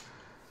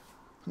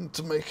 And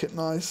to make it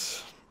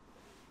nice.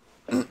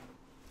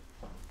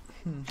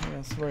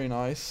 Yes, very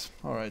nice.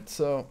 Alright,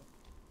 so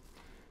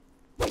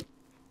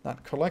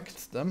that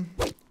collects them.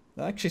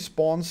 That actually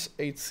spawns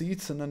 8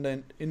 seeds and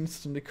then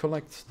instantly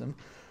collects them.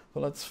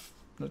 Well,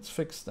 let's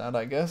fix that,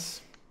 I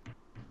guess.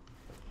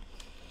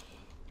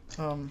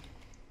 Damn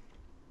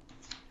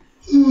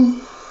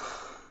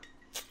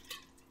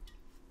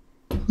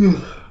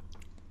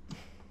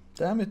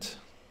it.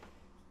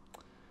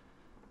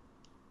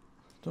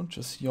 Don't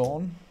just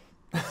yawn.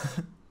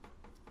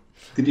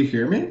 Did you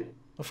hear me?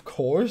 Of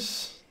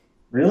course.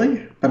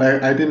 Really? But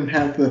I didn't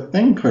have the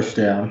thing pushed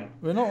down.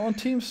 We're not on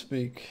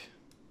TeamSpeak.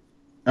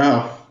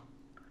 Oh.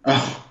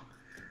 Oh.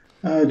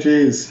 Oh,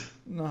 jeez.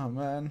 No,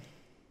 man.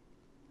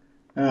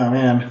 Oh,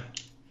 man.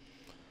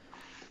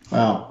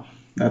 Well,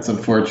 that's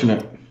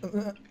unfortunate.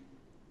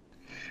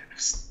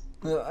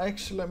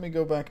 Actually, let me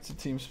go back to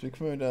TeamSpeak.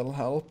 Maybe that'll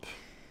help.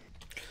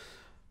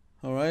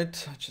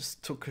 Alright, I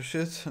just took a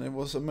shit and it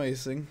was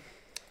amazing.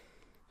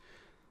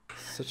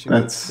 Such a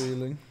good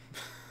feeling.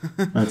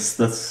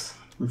 That's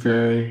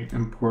very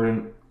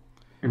important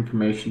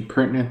information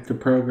pertinent to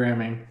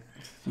programming.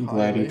 I'm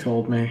glad you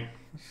told me.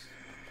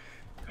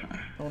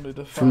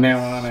 From now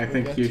on, I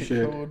think you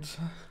should.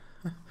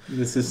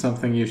 This is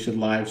something you should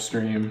live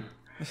stream.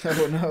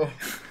 Oh no.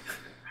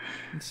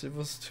 It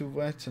was too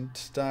wet and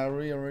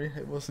diarrhea.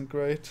 It wasn't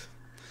great.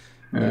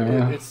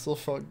 It still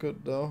felt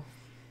good though.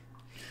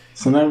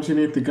 Sometimes you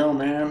need to go,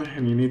 man,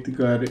 and you need to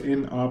go at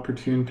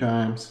inopportune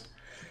times.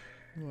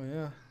 Oh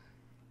yeah.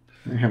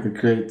 I have a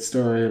great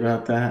story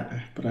about that,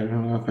 but I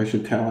don't know if I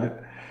should tell it.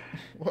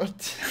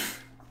 What?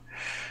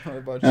 What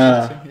about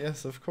shooting?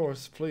 Yes, of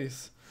course,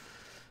 please.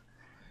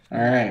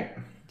 Alright.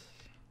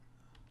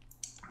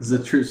 This is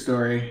a true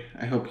story.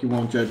 I hope you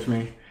won't judge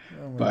me.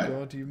 Oh my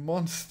god, you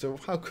monster.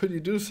 How could you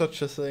do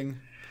such a thing?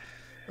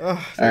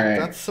 Oh,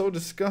 that's so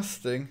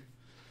disgusting.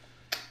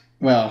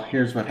 Well,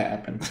 here's what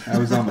happened. I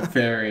was on the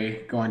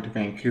ferry going to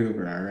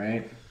Vancouver,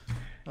 alright?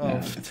 Oh,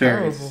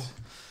 terrible.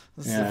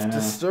 That's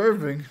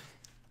disturbing.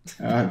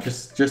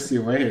 Just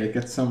you wait, it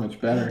gets so much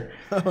better.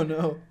 Oh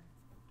no.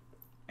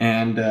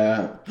 And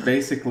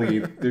basically,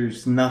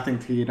 there's nothing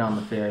to eat on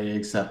the ferry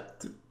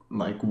except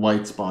like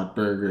white spot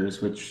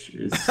burgers, which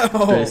is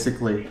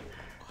basically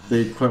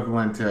the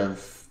equivalent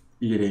of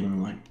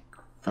eating like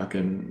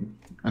fucking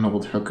an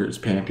old hooker's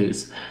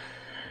panties.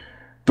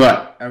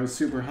 But I was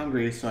super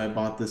hungry, so I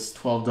bought this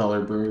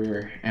 $12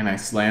 burger and I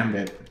slammed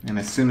it. And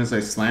as soon as I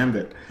slammed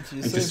it,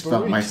 I just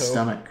felt my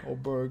stomach. Or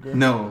burger?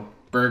 No,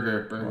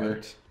 burger.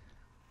 Right.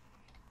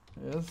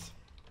 Yes.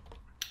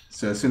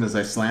 So as soon as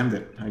I slammed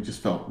it, I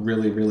just felt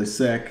really, really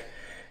sick.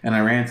 and I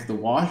ran to the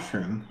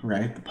washroom,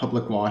 right, the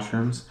public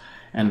washrooms,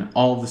 and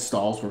all of the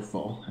stalls were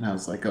full, and I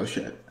was like, oh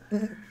shit.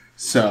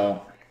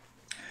 So,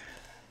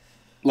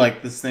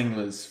 like, this thing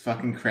was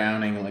fucking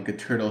crowning, like a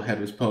turtle head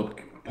was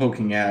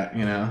poking out,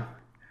 you know.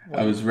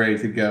 I was ready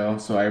to go,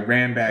 so I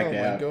ran back Oh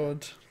out. my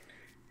god.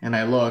 And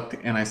I looked,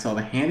 and I saw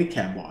the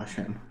handicap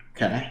washroom,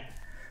 okay?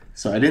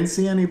 So I didn't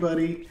see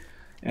anybody,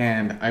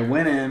 and I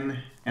went in,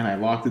 and I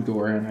locked the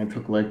door, and I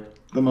took, like,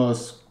 the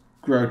most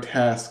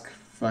grotesque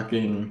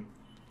fucking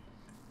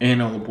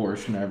anal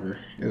abortion ever.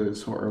 It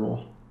was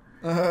horrible.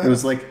 It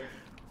was like,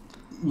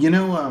 you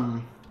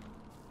know,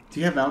 do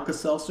you have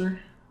Alka-Seltzer?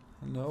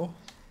 No.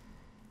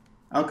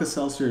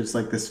 Alka-Seltzer is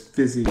like this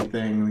fizzy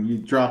thing. You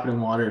drop it in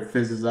water, it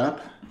fizzes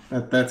up.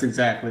 That's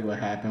exactly what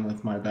happened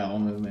with my bowel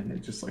movement.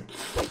 It just like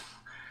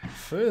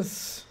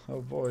Fizz.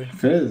 Oh boy.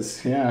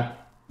 fizz, yeah.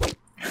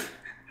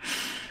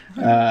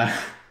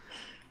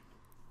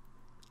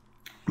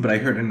 But I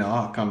heard a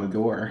knock on the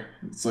door.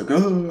 It's like,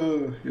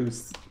 oh, it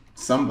was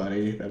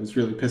somebody that was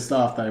really pissed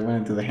off that I went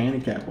into the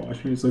handicap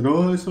washroom. He's like,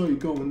 oh, I saw you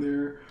going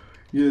there.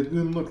 You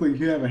didn't look like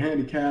you have a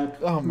handicap.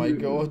 Oh my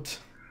god.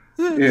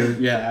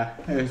 Yeah,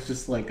 it was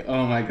just like,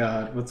 oh my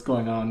god, what's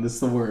going on? This is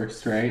the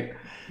worst, right?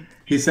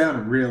 He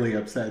sounded really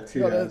upset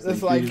too. God, I was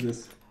it's like, like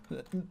Jesus.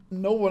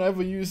 no one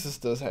ever uses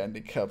this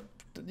handicap.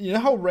 You know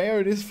how rare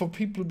it is for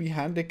people to be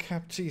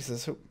handicapped?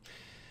 Jesus.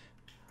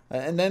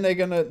 And then they're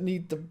gonna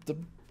need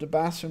the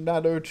bathroom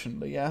that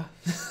urgently, yeah?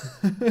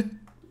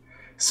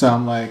 So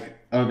I'm like,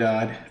 oh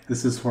god,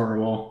 this is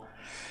horrible.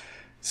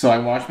 So I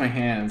wash my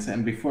hands,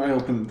 and before I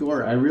open the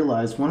door, I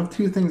realized one of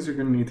two things are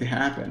gonna need to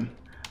happen.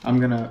 I'm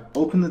gonna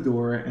open the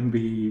door and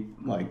be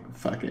like,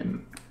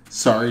 fucking,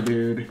 sorry,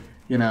 dude,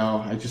 you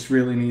know, I just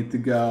really need to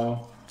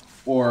go.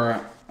 Or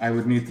I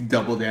would need to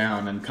double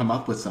down and come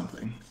up with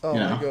something. Oh you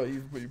know? my god,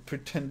 you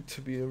pretend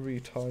to be a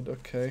retard,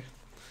 okay.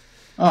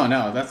 Oh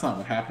no, that's not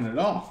what happened at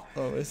all.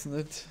 Oh, isn't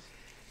it?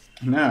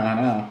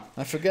 No.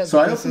 I forget So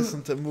that I this opened-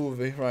 isn't a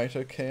movie, right?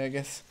 Okay, I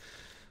guess.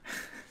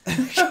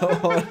 Go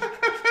on.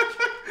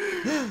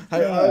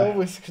 I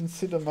always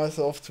consider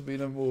myself to be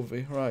in a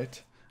movie,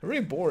 right? A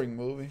really boring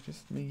movie,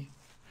 just me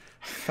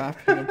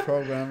fapping and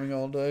programming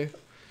all day.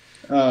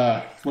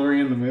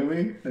 Florian the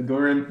movie,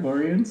 Adoring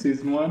Florian,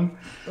 season 1.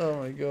 Oh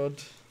my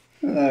god.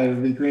 It'll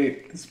be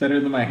great. It's better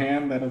than my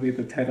hand. That'll be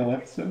the title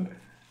episode.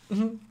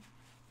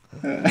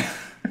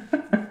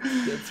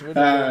 It's really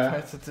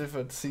repetitive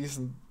at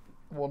season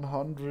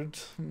 100.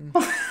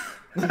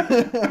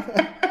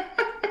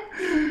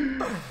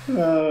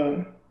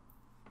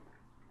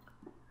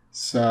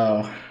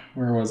 So,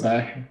 where was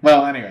I?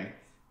 Well, anyway,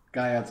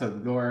 guy outside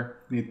the door,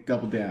 need to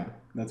double down.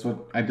 That's what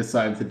I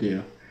decided to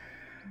do.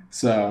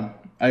 So,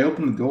 I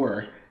open the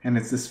door, and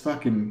it's this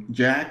fucking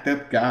jacked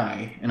up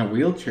guy in a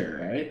wheelchair,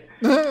 right?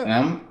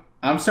 And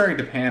I'm starting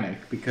to panic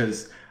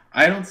because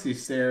I don't see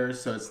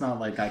stairs, so it's not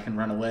like I can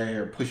run away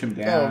or push him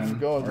down. Oh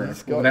god, or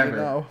he's got whatever. me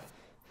now.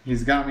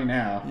 He's got me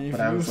now, You've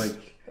but I was used-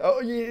 like, Oh,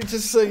 you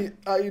just say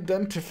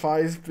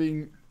identify as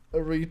being a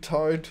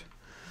retard.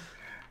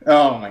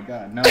 oh my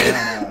god, no.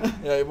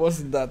 Yeah, it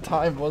wasn't that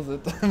time, was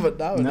it? But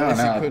nowadays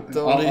you could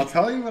totally... I'll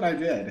tell you what I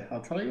did.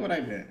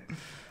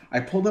 I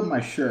pulled up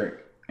my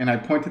shirt and I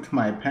pointed to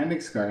my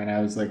appendix scar and I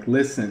was like,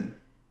 listen,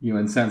 you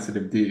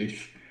insensitive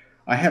douche,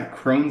 I have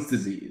Crohn's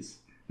disease.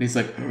 And he's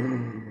like,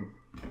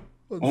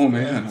 oh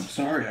man, I'm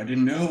sorry, I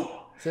didn't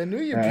know. So I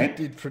knew you Right?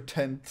 did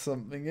pretend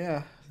something,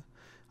 yeah.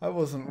 I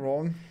wasn't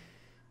wrong.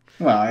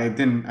 Well, I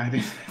didn't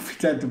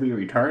pretend to be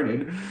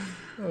retarded.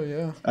 Oh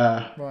yeah,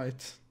 Uh,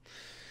 right.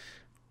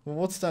 Well,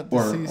 what's that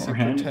Or- disease or you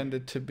hand-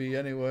 pretended to be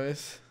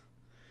anyways?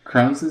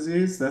 Crohn's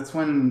disease, that's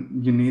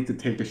when you need to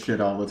take a shit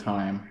all the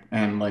time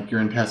and like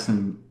your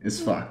intestine is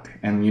fucked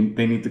and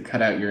they need to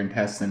cut out your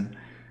intestine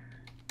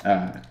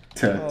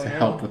to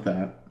help with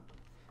that.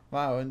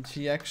 Wow, and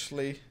she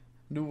actually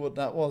knew what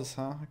that was,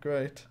 huh?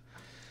 Great.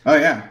 Oh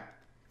yeah.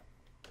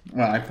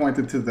 Well, I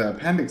pointed to the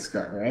appendix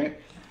scar, right?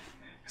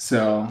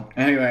 So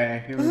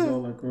anyway, he was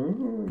all like,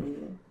 "Oh,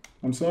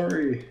 I'm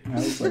sorry." And I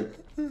was like,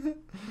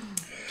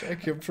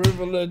 Check your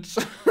privilege.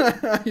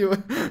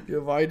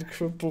 your white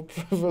cripple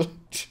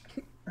privilege.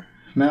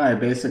 "No." I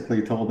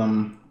basically told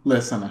him,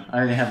 "Listen, I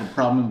already have a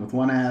problem with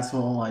one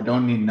asshole. I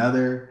don't need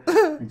another."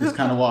 I just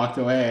kind of walked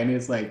away, and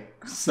he's like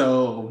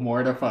so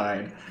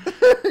mortified.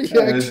 You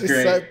That was actually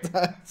great. said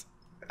that.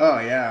 Oh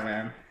yeah,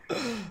 man.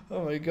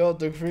 Oh my god,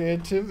 the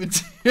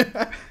creativity.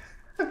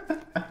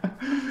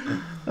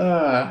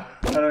 I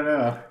don't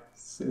know.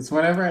 It's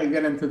whenever I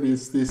get into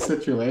these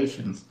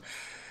situations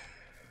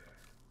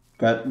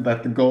that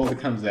the gold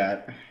comes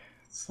at.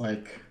 It's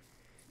like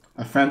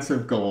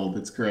offensive gold.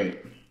 It's great.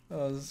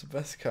 Oh, this is the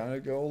best kind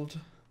of gold.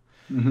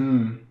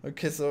 Mm-hmm.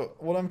 Okay, so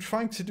what I'm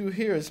trying to do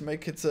here is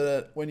make it so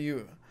that when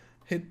you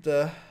hit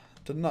the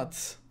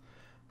nuts,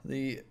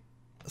 the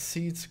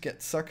seeds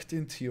get sucked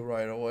into you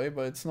right away,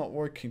 but it's not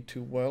working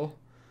too well.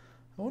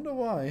 I wonder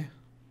why.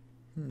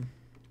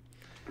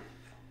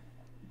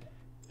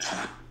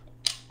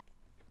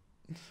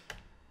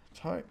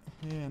 Try.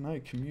 Yeah, now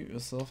you can mute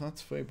yourself.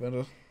 That's way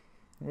better.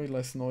 Way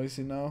less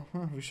noisy now.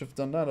 Huh, we should have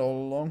done that all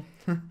along.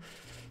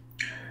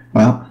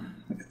 Well,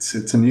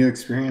 it's a new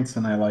experience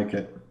and I like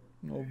it.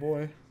 Oh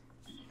boy.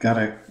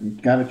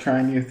 Gotta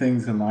try new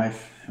things in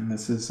life, and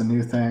this is a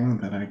new thing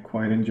that I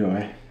quite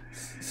enjoy.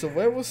 So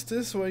where was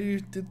this? Where you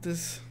did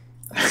this?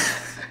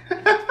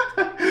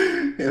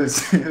 It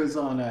was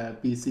on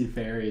BC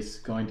ferries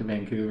going to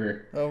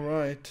Vancouver. Oh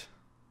right.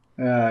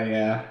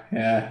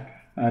 Yeah.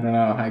 I don't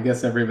know. I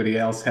guess everybody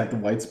else had the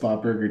white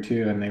spot burger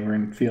too, and they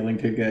weren't feeling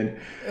too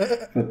good.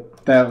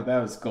 But that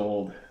was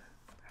gold.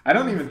 I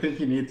don't even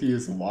think you need to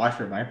use the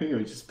washroom. I think it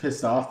was just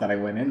pissed off that I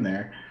went in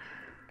there.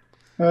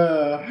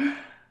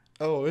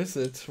 Oh, is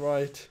it?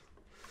 Right.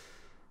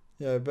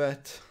 Yeah, I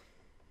bet.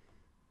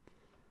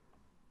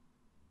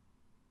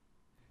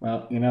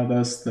 Well,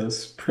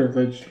 those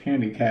privileged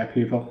handicap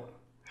people.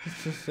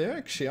 They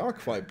actually are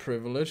quite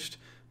privileged.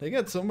 They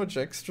get so much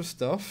extra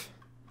stuff.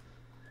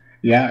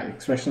 Yeah,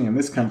 especially in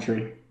this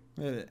country.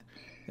 When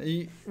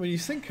you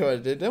think about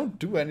it, they don't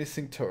do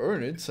anything to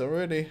earn it, so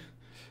really,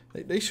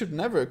 they should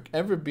never,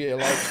 ever be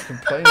allowed to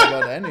complain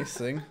about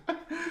anything.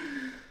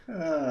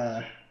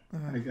 I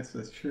guess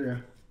that's true.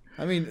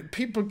 I mean,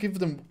 people give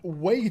them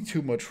way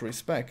too much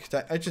respect.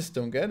 I just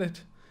don't get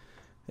it.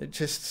 It's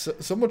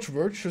just so much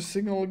virtue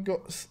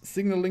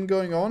signaling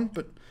going on,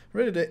 but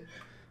really,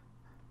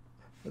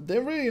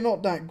 they're really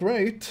not that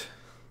great.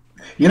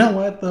 You know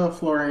what, though,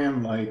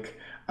 Florian? Like,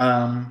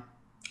 I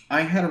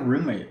had a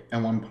roommate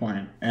at one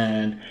point,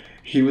 and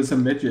he was a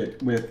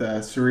midget with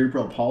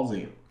cerebral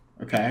palsy,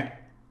 okay?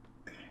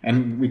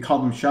 And we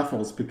called him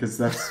Shuffles because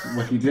that's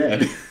what he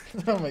did.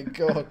 Oh my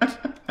god.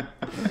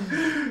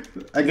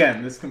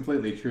 Again, this is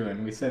completely true,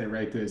 and we said it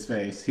right to his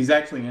face. He's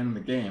actually in the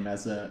game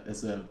as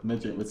a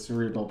midget with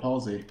cerebral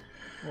palsy.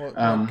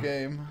 What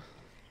game?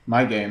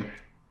 My game.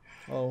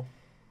 Oh.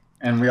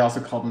 And we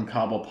also called him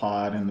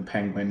Cobblepod and the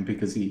Penguin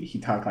because he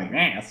talked like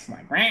this,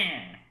 like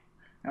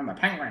I'm the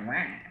Penguin.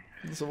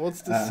 So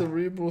what's the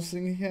cerebral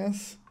thing he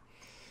has?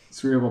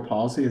 Cerebral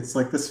palsy. It's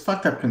like this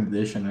fucked up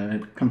condition, and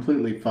it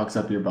completely fucks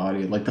up your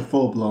body, like the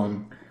full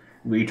blown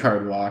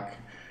retard walk.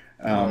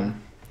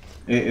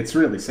 It's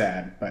really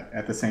sad, but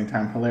at the same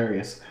time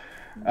hilarious.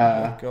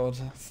 Oh god,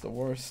 that's the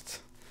worst.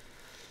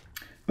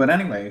 But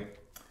anyway,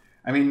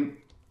 I mean,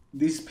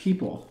 these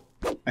people,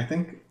 I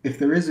think if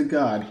there is a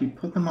God, he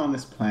put them on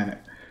this planet.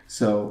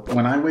 So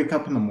when I wake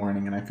up in the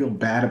morning and I feel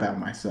bad about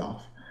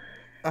myself.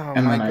 Oh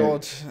and my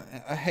god,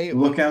 I hate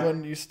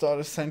when you start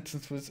a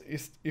sentence with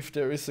if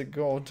there is a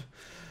God.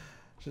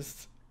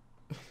 Just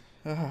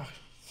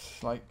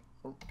like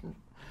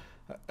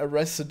a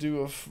residue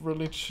of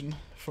religion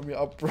from your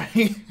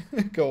upbringing.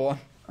 Go on.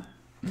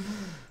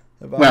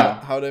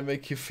 About how they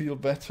make you feel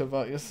better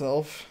about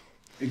yourself.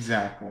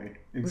 Exactly.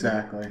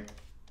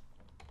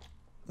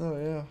 Oh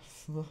yeah,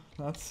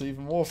 that's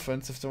even more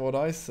offensive than what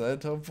I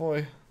said. Oh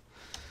boy.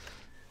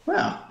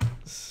 Well,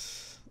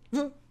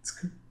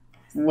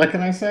 what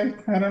can I say?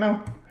 I don't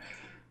know.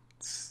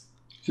 It's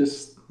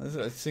just.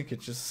 I think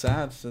it's just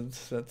sad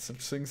that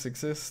such things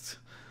exist.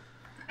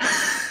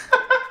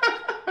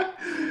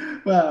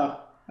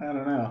 Well, I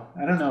don't know.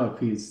 I don't know if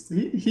he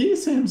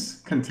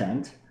seems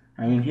content.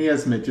 I mean, he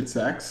has midget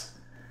sex.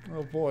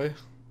 Oh boy.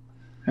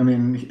 I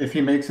mean, if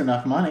he makes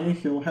enough money,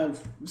 he'll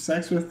have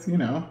sex with,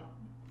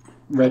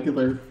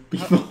 regular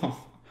people.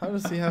 How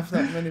does he have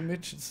that many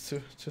midgets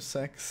to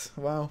sex?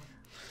 Wow.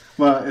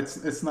 Well,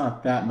 it's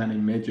not that many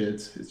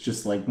midgets. It's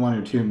just like one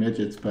or two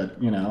midgets,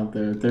 but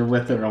they're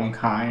with their own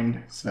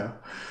kind, so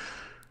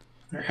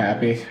they're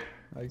happy.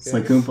 It's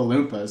like Oompa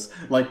Loompas,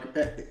 like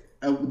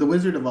the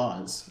Wizard of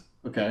Oz.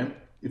 Okay,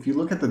 if you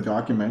look at the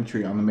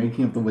documentary on the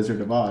making of the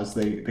Wizard of Oz,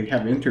 they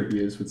have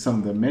interviews with some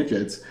of the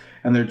midgets,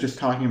 and they're just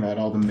talking about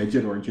all the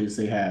midget orgies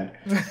they had.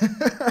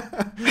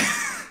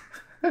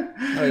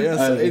 Oh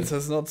yes, AIDS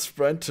has not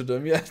spread to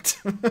them yet.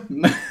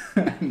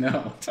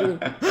 No.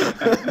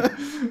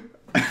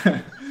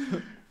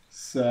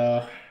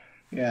 So,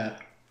 yeah,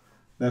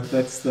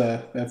 that's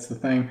the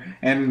thing.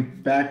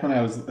 And back when I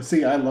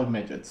I love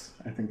midgets.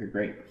 I think they're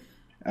great.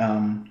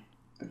 Oh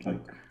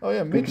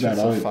yeah, midgets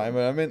are fine.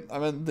 But I mean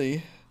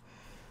the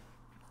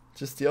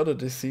other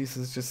disease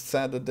is just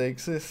sad that they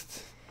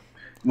exist.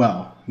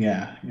 Well,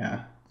 yeah.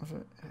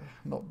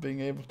 Not being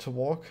able to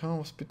walk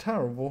must be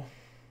terrible.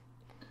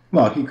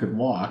 Well, he could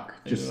walk,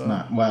 just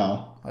not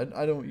well.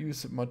 I don't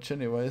use it much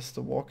anyways,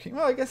 the walking.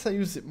 Well, I guess I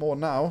use it more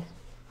now.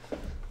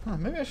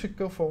 Maybe I should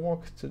go for a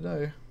walk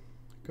today.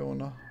 Go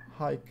on a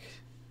hike.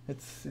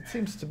 It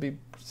seems to be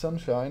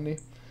sunshiny.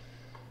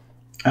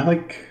 I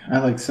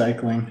like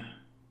cycling.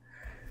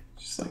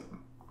 Just like,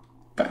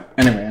 but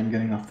anyway, I'm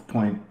getting off the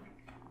point.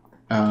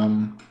 I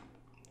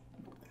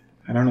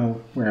don't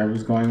know where I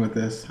was going with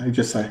this. I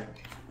just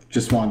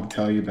wanted to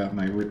tell you about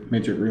my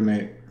midget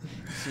roommate.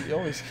 So you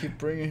always keep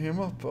bringing him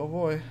up. Oh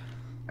boy.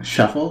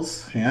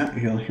 Shuffles, yeah,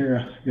 you'll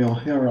hear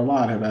a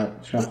lot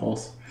about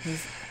Shuffles.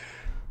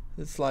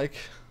 It's like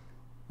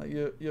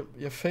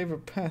your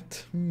favorite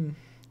pet.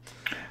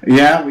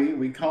 Yeah,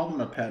 we called him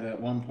a pet at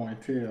one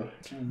point too.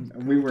 And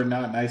we were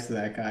not nice to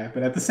that guy,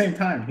 but at the same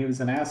time, he was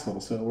an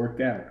asshole, so it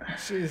worked out.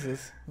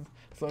 Jesus,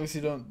 As long as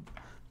you don't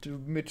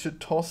do midget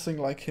tossing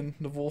like in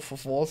The Wolf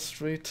of Wall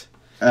Street.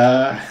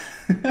 Well,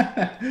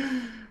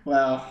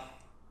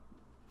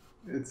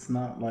 it's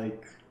not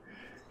like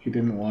he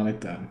didn't want it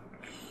done.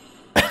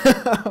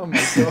 Oh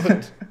my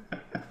god.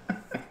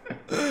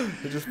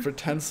 He just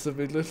pretends to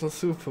be little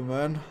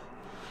Superman.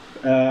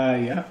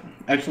 Yeah.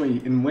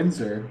 Actually, in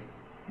Windsor,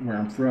 where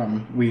I'm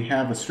from, we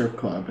have a strip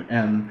club,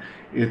 and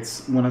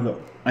it's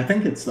I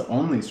think it's the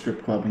only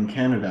strip club in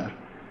Canada.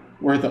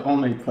 We're the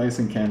only place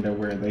in Canada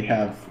where they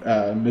have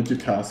a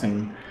midget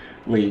tossing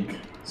league.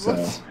 So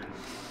What?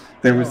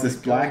 there was Oh this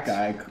my black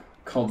God. guy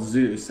called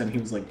Zeus, and he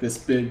was like this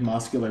big,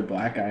 muscular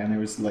black guy, and there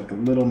was like a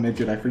little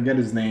midget, I forget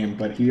his name,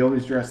 but he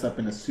always dressed up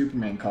in a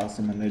Superman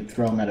costume, and they'd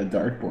throw him at a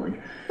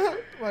dartboard.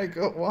 My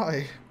god,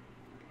 why?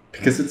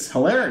 Because it's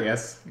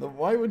hilarious.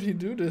 Why would he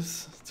do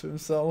this to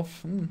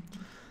himself?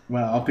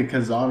 Well,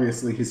 because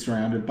obviously he's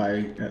surrounded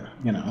by,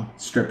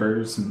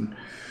 strippers and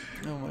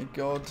Oh my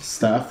god.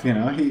 stuff. He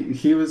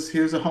was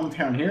a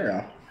hometown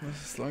hero.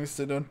 As long as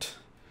they don't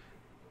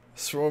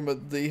throw him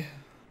at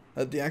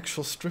the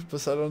actual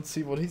strippers, I don't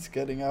see what he's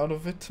getting out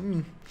of it.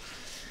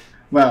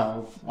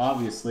 Well,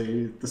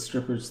 obviously the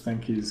strippers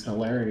think he's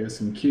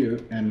hilarious and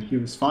cute, and he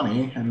was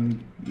funny,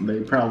 and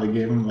they probably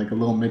gave him like a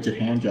little midget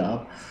hand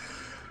job.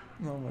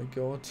 Oh my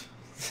god.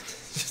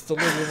 Just a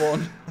little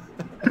one.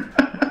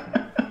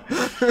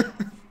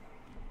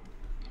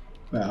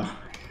 Well,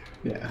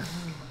 yeah.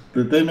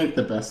 But they make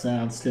the best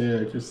sounds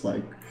too, just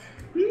like.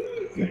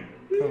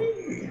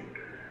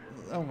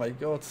 Oh my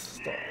god,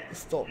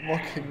 stop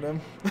mocking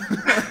them.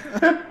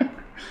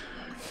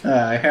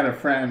 I had a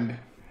friend.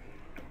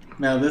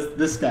 Now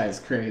this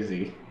guy's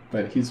crazy,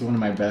 but he's one of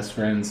my best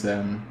friends.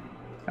 I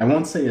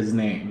won't say his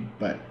name,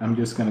 but I'm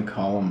just gonna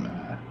call him.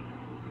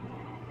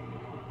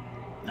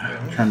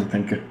 I'm trying to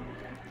think of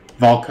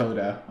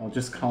Volcoda. I'll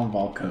just call him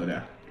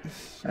Volcoda.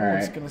 No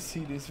one's right. gonna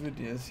see these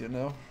videos, you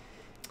know.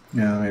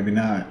 No, maybe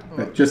not.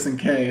 But just in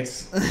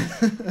case,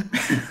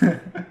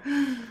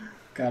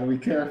 gotta be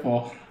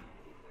careful.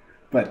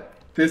 But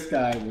this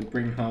guy would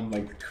bring home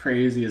like the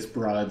craziest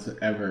broads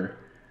ever.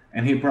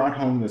 And he brought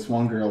home this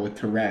one girl with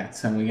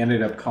Tourette's, and we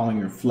ended up calling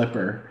her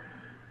Flipper.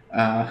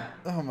 Oh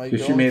my god.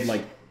 She made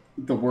like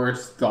the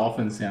worst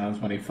dolphin sounds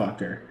when he fucked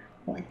her.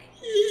 Like.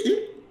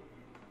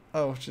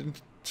 Oh,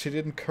 she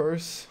didn't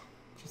curse.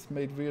 Just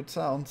made weird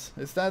sounds.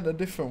 Is that a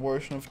different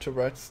version of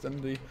Tourette's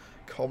than the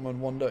common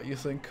one that you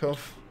think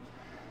of?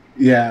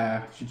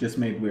 Yeah, she just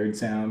made weird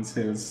sounds.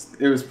 It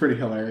was pretty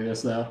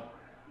hilarious though.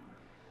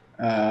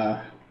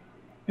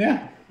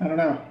 Yeah, I don't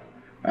know.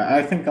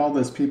 I think all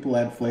those people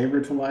add flavor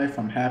to life.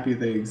 I'm happy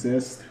they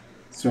exist,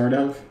 sort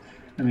of.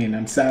 I mean,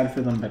 I'm sad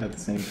for them, but at the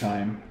same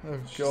time, Oh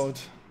god.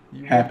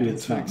 You happy want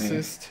it's them not to me.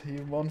 exist,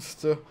 you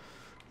monster.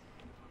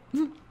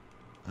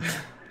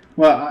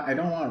 Well, I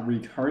don't want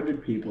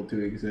retarded people to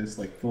exist,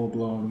 like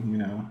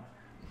full-blown,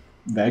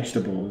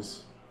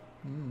 vegetables.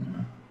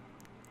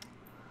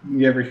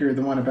 You ever hear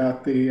the one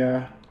about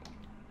the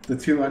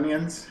two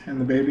onions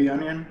and the baby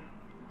onion?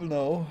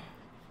 No.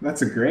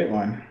 That's a great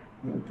one.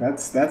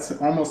 That's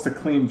almost a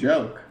clean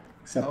joke,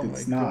 except Oh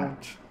it's my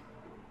not.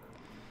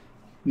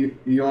 god.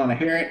 You want to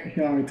hear it?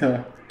 You want me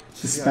to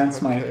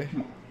dispense okay.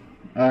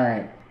 All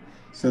right.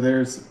 So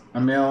there's a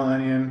male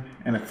onion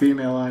and a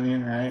female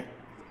onion, right?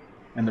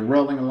 And they're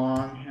rolling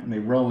along, and they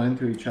roll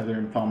into each other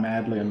and fall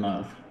madly in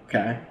love.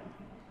 Okay.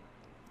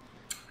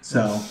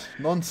 So.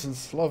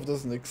 Nonsense. Love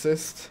doesn't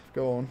exist.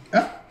 Go on.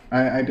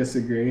 I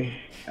disagree.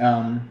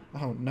 Oh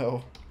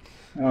no.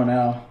 Oh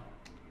no.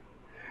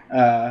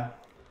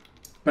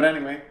 But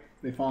anyway,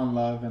 they fall in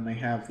love and they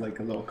have like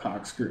a little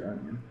corkscrew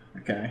onion.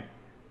 Okay.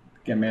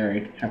 Get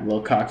married, have a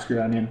little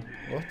corkscrew onion.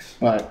 What?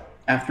 But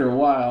after a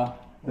while,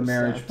 the What's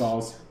marriage that?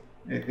 falls.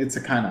 It's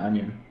a kind of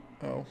onion.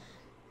 Oh.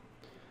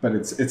 But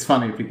it's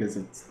funny because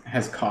it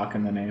has cock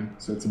in the name,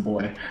 so it's a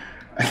boy.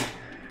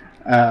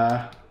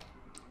 But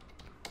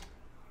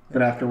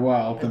after a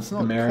while, It's the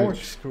not marriage.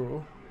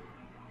 corkscrew.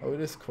 Oh, it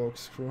is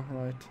corkscrew,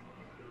 right.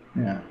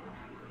 Yeah.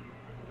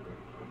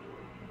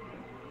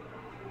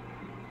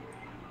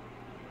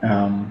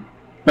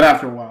 But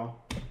after a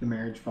while, the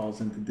marriage falls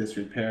into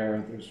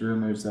disrepair. There's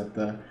rumors that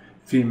the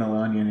female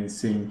onion is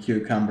seeing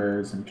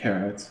cucumbers and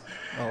carrots.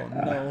 Oh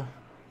no.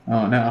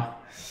 Oh no.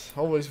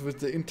 Always with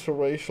the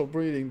interracial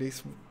breeding,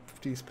 these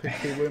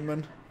picky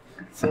women.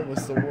 It's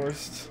always the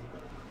worst.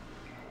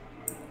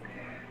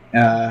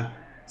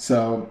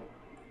 So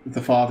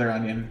the father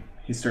onion,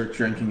 he starts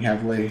drinking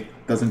heavily,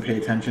 doesn't pay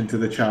attention to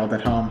the child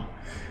at home.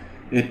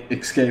 It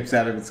escapes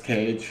out of its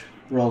cage,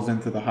 rolls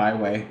into the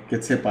highway,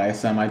 gets hit by a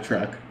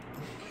semi-truck,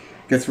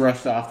 gets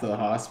rushed off to the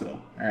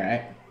hospital, all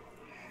right?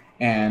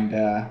 And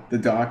the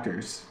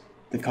doctors,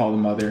 they call the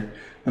mother.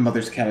 The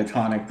mother's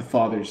catatonic, the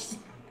father's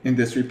in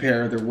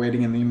disrepair. They're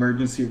waiting in the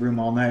emergency room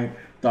all night.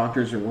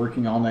 Doctors are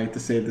working all night to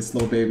save this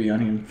little baby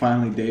onion.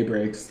 Finally, day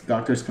breaks.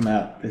 Doctors come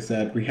out. They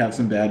said, we have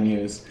some bad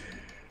news.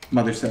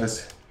 Mother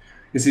says,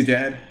 is he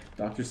dead?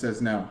 Doctor says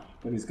no,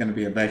 but he's going to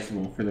be a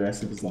vegetable for the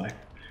rest of his life.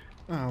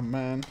 Oh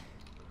man.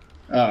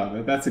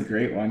 Oh, that's a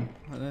great one.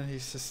 And then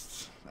he's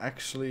just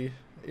actually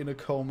in a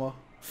coma.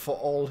 for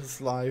all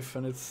his life,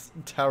 and it's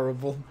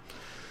terrible.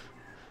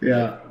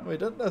 Yeah.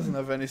 Wait, that doesn't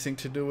have anything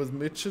to do with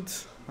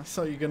midgets. I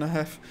thought you're gonna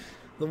have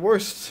the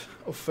worst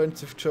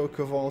offensive joke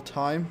of all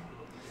time.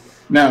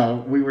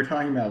 No, we were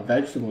talking about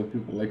vegetable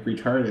people, like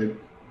retarded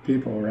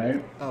people,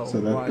 right? Oh, so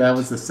right. that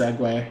was the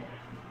segue.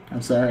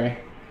 I'm sorry.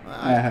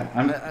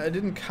 I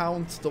didn't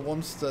count the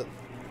ones that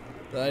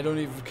I don't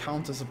even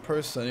count as a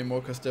person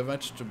anymore because they're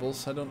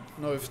vegetables. I don't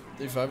know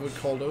if I would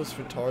call those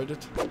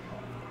retarded.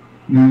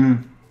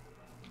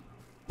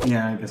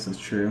 Yeah, I guess that's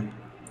true.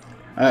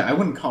 I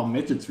wouldn't call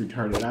midgets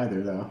retarded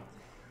either, though.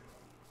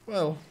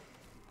 Well,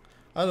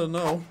 I don't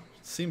know.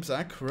 Seems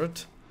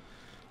accurate.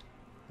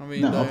 I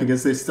mean, no,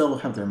 because they still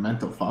have their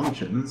mental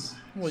functions.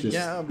 Well,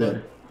 yeah,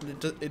 but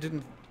it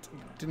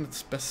didn't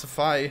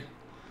specify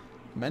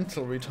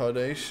mental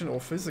retardation or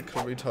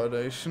physical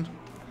retardation.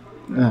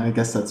 I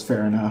guess that's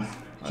fair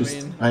enough.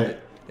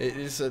 It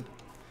is a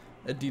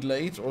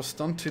delayed or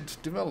stunted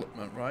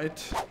development,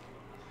 right?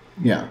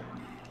 Yeah.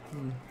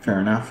 Fair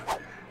enough.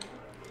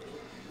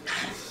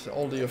 It's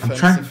all the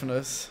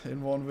offensiveness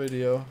in one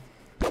video.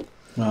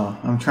 Well,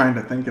 I'm trying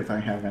to think if I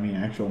have any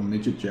actual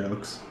midget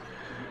jokes.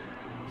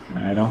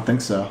 I don't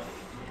think so.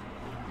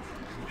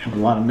 I have a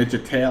lot of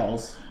midget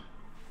tales.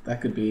 That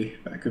could be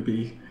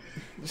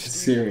a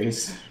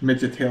series.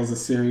 Midget Tales, a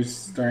series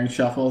starring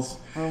Shuffles.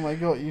 Oh my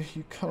god, you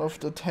cut off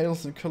the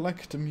tails and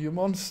collect them, you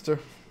monster.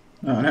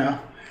 Oh no.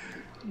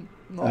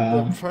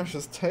 Not the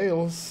precious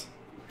tails.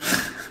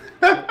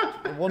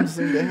 The one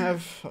thing they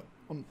have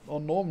on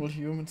normal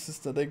humans is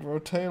that they grow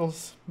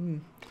tails.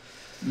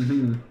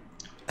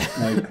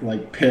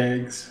 Like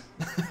pigs.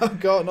 Oh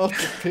god, not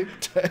the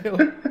pigtail.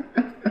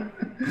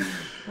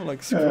 Or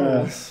like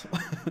squirrels.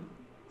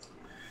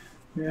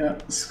 Yeah,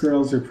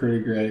 squirrels are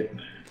pretty great.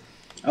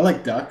 I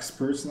like ducks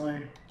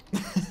personally.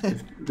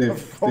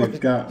 They've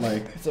got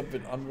like. It's a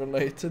bit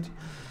unrelated.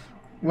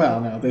 Well,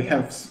 no, they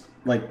have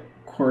like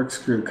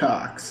corkscrew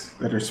cocks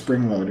that are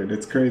spring loaded.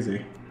 It's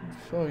crazy.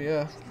 Oh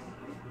yeah.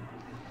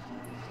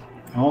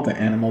 All the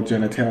animal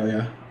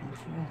genitalia.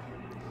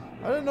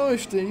 I don't know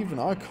if they even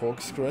are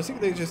corkscrew. I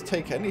think they just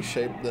take any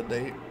shape that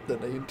they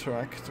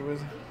interact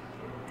with.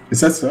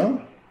 Is that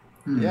so?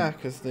 Yeah,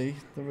 because the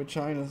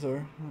vaginas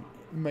are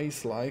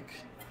mace-like.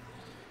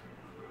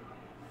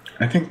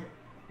 I think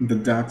the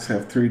ducks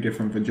have 3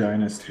 different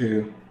vaginas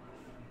too.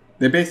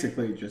 They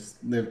basically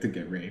just live to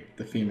get raped.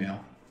 The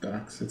female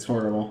ducks. It's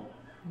horrible.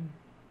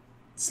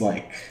 It's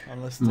like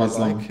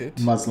Muslim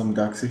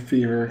ducksy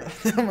fever.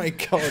 Oh my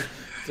god,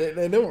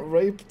 they don't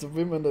rape the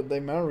women that they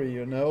marry,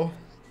 you know.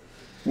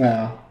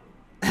 Well,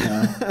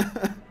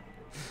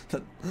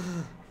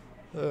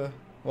 no.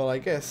 Well, I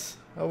guess.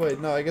 Oh wait,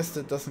 no, I guess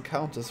that doesn't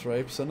count as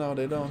rape, so no,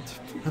 they don't.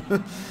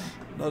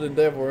 Not in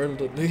their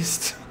world, at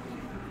least.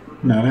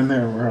 Not in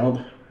their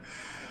world.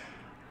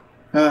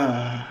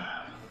 Well.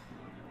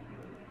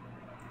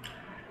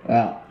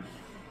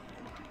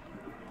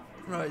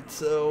 Right,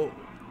 so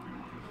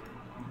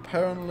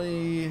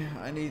apparently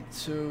I need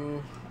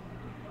to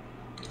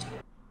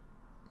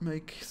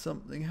make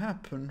something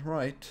happen,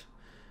 right?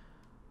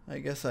 I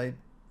guess I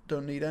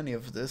don't need any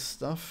of this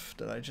stuff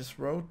that I just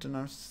wrote, and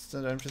I'm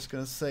just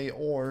gonna say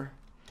or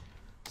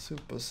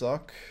super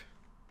suck.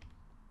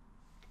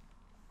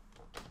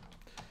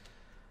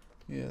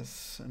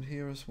 Yes, and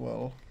here as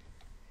well.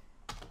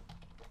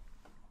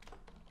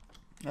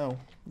 Oh,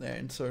 there,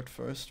 insert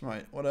first.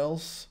 Right, what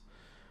else?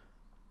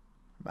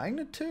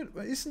 Magnitude?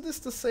 Isn't this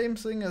the same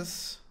thing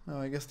as... Oh,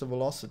 I guess the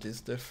velocity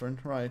is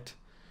different, right.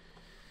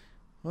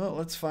 Well,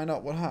 let's find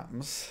out what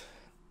happens.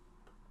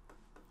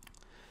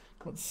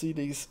 Let's see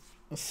these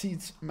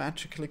seeds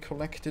magically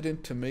collected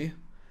into me.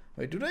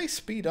 Wait, do they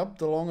speed up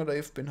the longer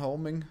they've been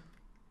homing?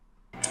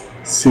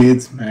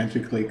 Seeds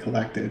magically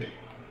collected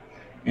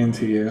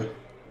into you.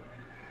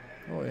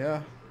 Oh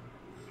yeah.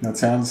 That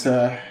sounds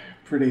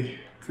pretty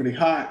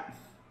hot.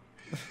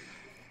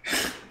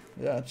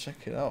 Yeah, check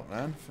it out,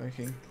 man.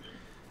 Fucking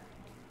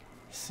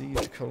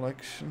seed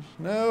collection.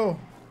 No,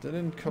 they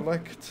didn't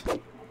collect.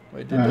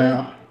 Wait, did they?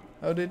 Yeah.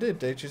 Oh, they did.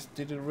 They just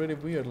did it really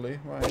weirdly,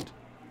 right?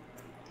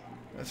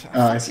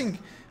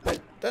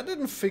 That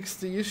didn't fix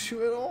the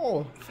issue at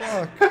all.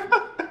 Fuck.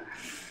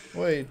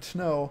 Wait,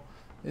 no.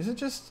 Is it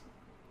just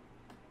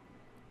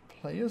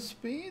player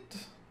speed?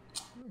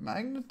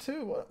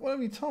 Magnitude? What are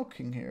we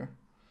talking here?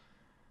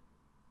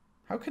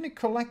 How can it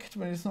collect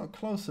when it's not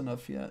close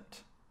enough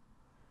yet?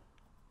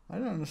 I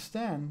don't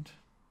understand.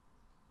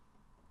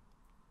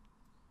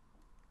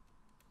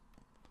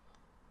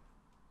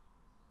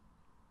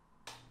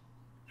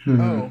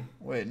 Oh,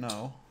 wait,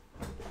 no.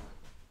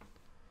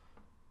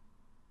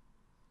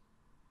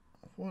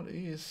 What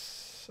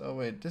is... Oh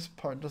wait, this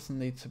part doesn't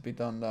need to be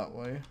done that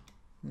way.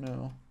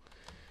 No.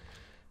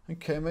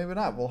 Okay, maybe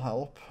that will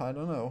help. I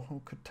don't know.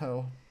 Who could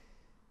tell?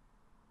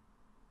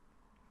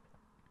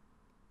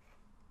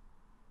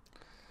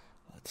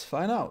 Let's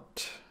find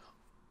out.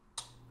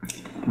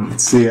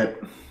 Let's see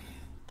it.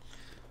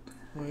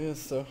 Oh yeah,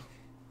 so...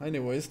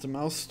 Anyways, the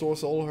mouse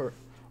stores all her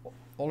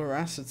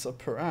assets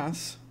up her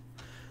ass.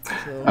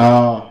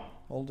 So,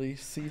 all the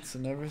seeds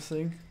and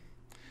everything.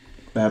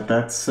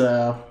 That's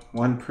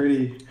one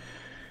pretty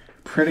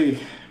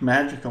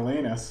magical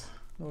anus.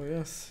 Oh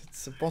yes,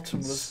 it's a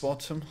bottomless It's,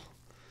 bottom.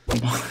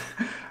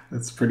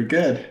 that's pretty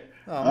good.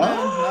 Oh man,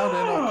 now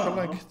they're not Oh,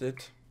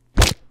 collected.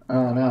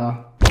 oh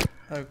no,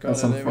 Oh god,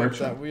 that's they make that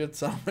unfortunate. weird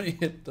sound when you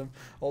hit them.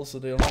 Also,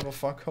 they'll never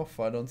fuck off,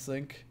 I don't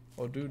think.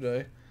 Or do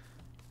they?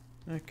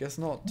 I guess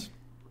not.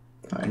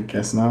 I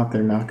guess not.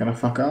 They're not gonna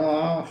fuck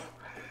off.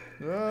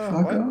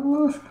 Fuck Why?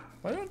 off.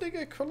 Why don't they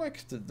get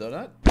collected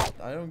though?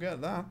 I don't get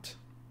that.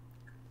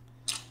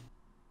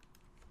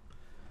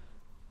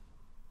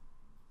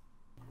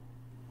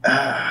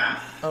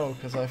 Oh,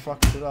 because I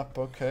fucked it up.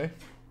 Okay.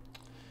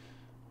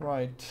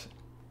 Right.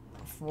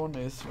 If one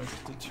is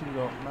magnitude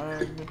of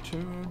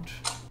magnitude.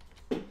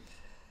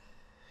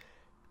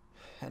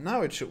 And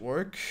now it should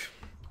work.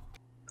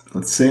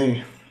 Let's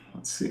see.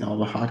 Let's see all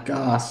the hot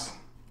goss.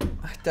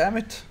 Ah, damn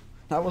it.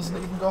 That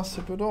wasn't even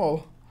gossip at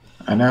all.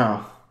 I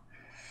know,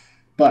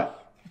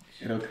 but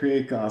it'll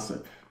create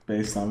gossip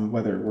based on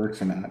whether it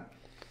works or not.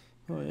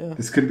 Oh yeah.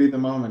 This could be the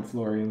moment,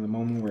 Florian, the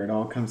moment where it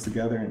all comes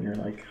together and you're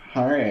like,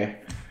 hooray.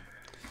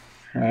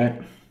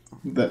 Right?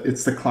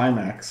 It's the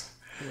climax.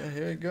 Yeah,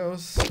 here it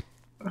goes.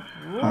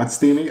 Hot,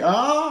 steamy.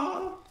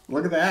 Oh,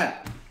 look at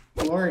that.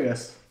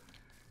 Glorious.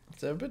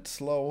 They're a bit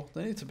slow.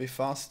 They need to be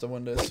faster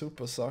when they're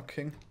super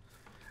sucking.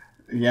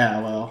 Yeah,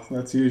 well,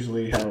 that's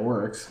usually how it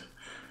works.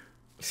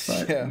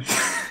 But Yeah.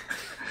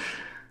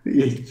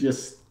 you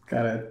just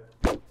gotta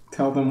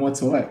tell them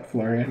what's what,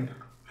 Florian.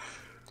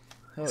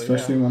 Oh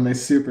Especially yeah. when they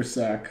super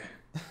suck.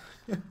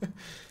 God,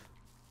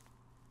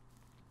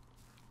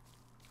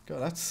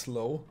 that's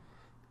slow.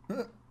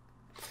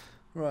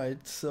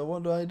 Right, so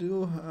what do I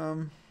do?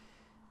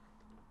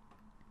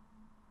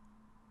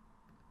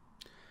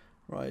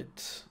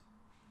 Right.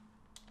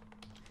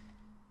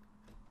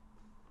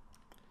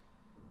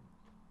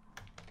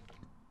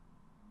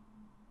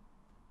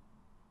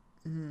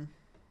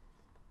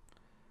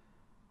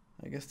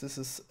 I guess this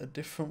is a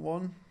different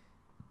one.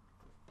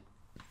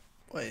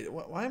 Wait,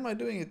 why am I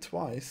doing it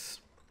twice?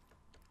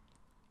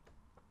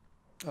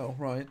 Oh,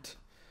 right.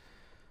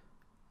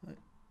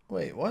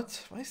 Wait,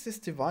 what? Why is this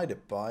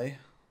divided by?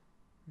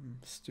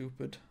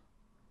 Stupid.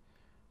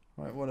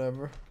 Right,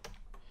 whatever.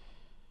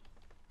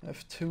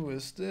 F2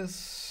 is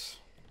this.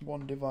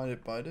 1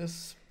 divided by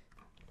this.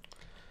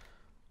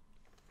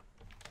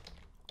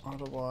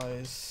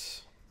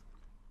 Otherwise...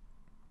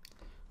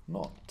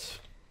 not.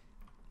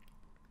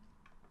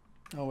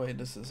 Oh wait,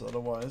 this is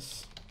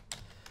otherwise.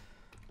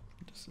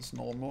 This is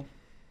normal.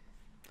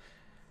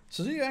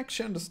 So do you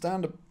actually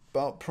understand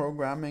about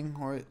programming,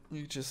 or are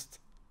you just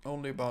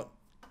only about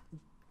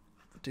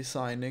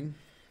designing?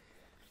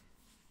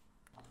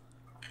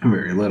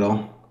 Very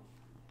little.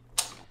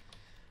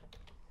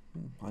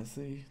 I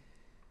see.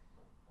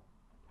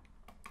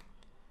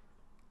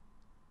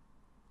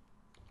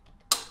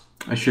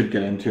 I should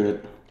get into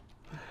it.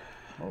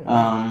 Oh,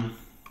 yeah.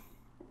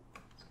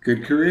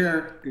 Good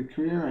career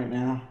right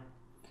now.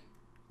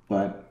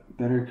 But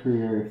better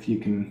career if you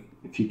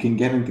can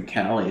get into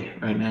Cali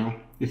right now.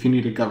 If you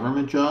need a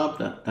government job,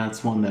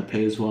 that's one that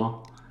pays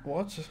well.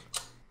 What?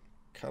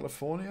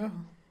 California?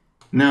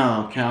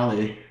 No,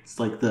 Cali. It's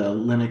like the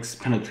Linux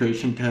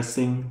penetration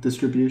testing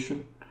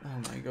distribution.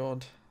 Oh my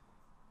god.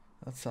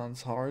 That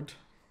sounds hard.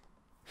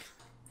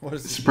 What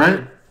does it Surprise.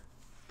 mean?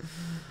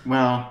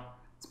 Well,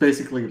 it's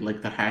basically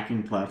like the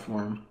hacking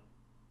platform.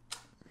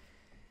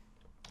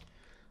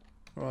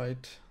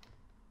 Right.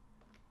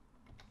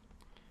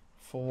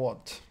 For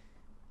what?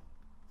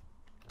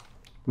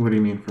 What do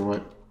you mean for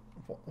what?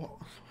 What?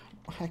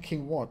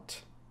 Hacking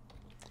what?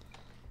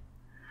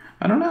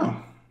 I don't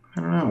know.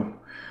 I don't know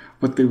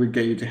what they would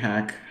get you to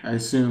hack. I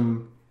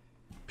assume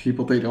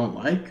people they don't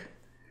like.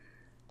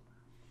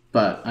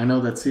 But I know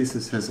that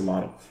CSIS has a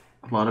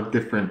lot of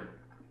different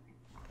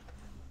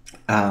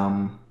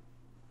um,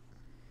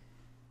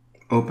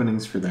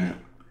 openings for that.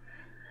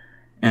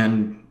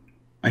 And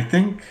I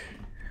think,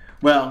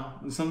 well,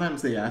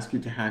 sometimes they ask you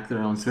to hack their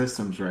own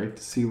systems, right?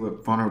 To see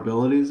what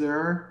vulnerabilities there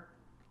are.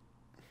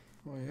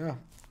 Oh yeah.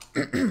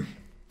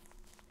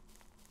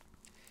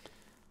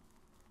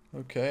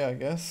 Okay, I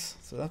guess.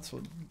 So that's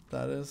what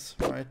that is,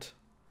 right?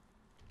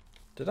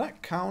 Did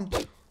that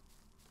count?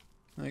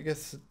 I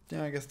guess,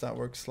 yeah, I guess that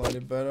works slightly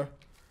better.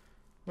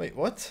 Wait,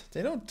 what?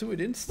 They don't do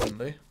it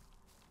instantly.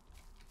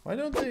 Why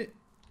don't they?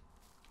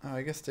 Oh,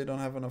 I guess they don't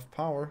have enough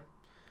power.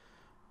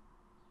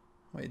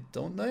 Wait,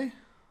 don't they?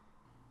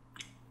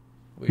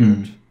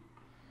 Weird.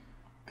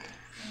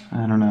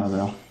 I don't know,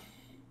 though.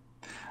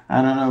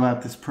 I don't know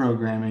about this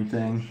programming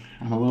thing.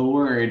 I'm a little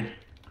worried.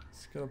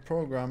 It's got a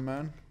program,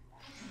 man.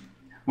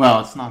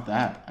 Well, it's not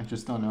that. I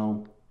just don't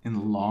know in the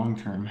long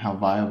term how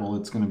viable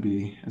it's going to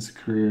be as a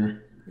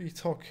career. What are you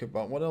talking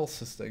about? What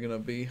else is there gonna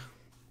be?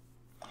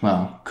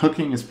 Well,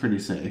 cooking is pretty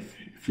safe.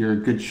 If you're a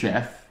good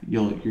chef,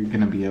 you're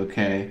going to be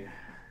okay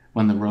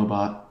when the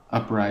robot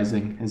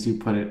uprising, as you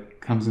put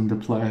it, comes into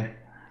play.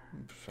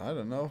 I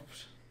don't know.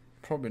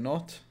 Probably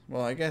not.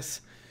 Well, I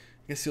guess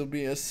you'll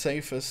be as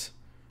safe as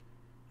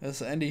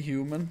any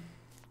human.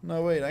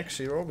 No, wait,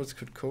 actually, robots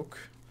could cook.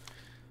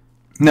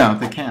 No,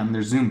 they can.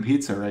 There's Zoom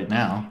Pizza right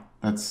now.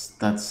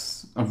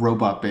 That's a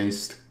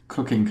robot-based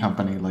cooking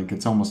company. Like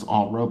it's almost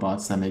all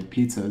robots that make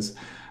pizzas.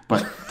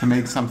 But to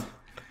make something,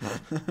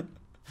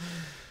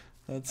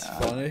 That's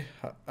funny.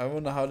 I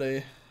wonder how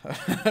they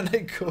how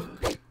they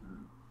cook.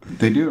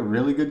 they do a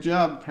really good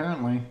job.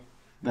 Apparently,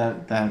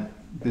 that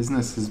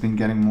business has been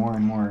getting more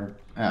and more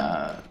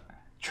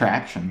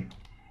traction.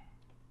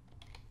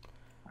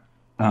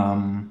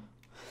 Um,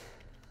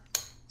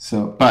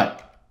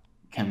 but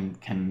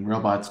can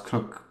robots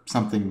cook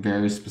something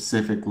very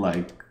specific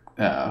like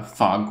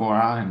foie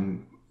gras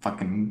and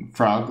fucking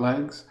frog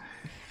legs,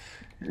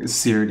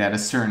 seared at a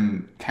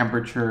certain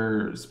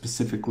temperature,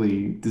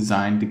 specifically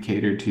designed to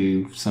cater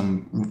to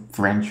some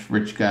French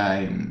rich guy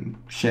and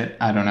shit?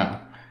 I don't know.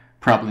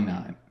 Probably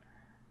not.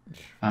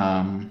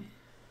 Um,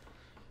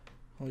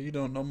 Well, you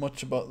don't know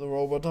much about the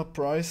robot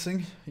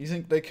uprising. You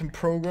think they can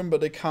program,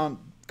 but they can't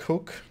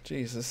cook?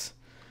 Jesus.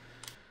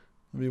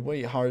 It'd be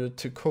way harder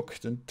to cook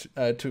than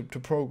to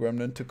program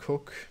than to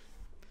cook.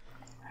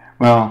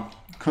 well,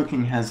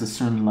 cooking has a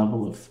certain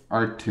level of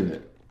art to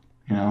it,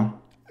 you know?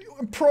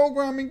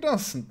 Programming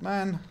doesn't,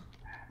 man.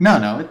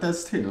 No, it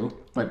does too,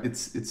 but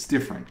it's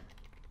different.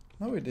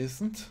 No, it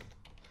isn't.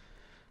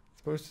 It's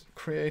supposed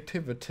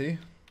creativity.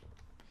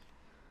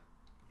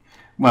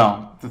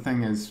 Well, the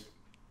thing is,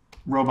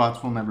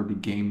 robots will never be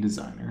game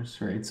designers,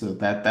 right? So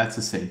that's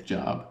a safe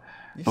job.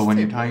 Yes, But when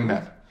they you're talking will.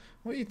 about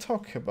What are you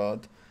talking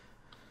about?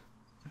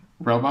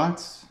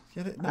 robots,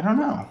 Yeah, I don't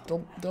know.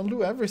 they'll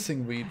do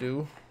everything we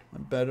do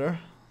and better.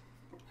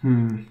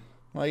 Hmm.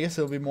 Well, I guess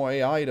it'll be more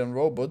AI than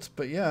robots,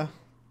 but yeah,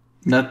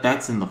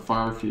 That's in the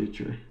far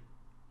future.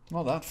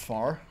 not that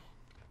far.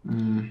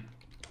 Mm.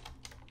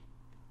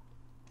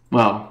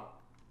 Well,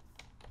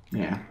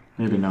 yeah,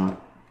 maybe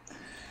not.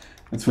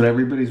 That's what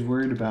everybody's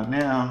worried about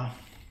now.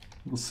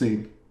 We'll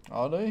see.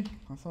 Are they?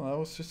 I thought that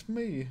was just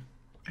me.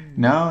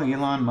 No,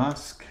 Elon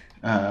Musk.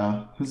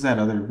 Who's that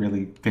other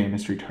really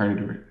famous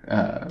retarded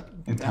Oh,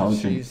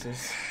 intelligent?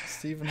 Jesus.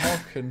 Stephen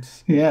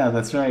Hawkins. Yeah,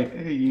 that's right.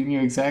 You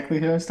knew exactly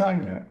who I was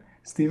talking about.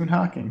 Stephen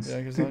Hawking's. Yeah,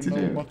 because I Good to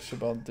know do. much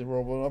about the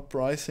robot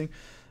uprising.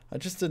 I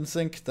just didn't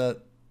think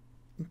that.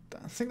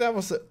 I think that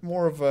was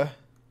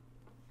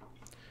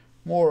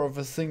more of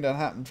a thing that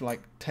happened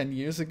like 10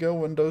 years ago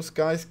when those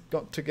guys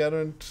got together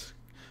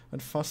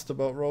and fussed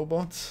about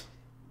robots.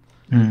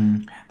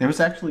 Hmm. There was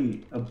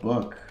actually a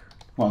book,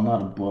 well,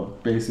 not a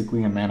book,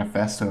 basically a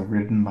manifesto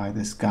written by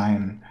this guy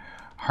in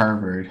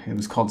Harvard. It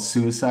was called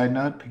Suicide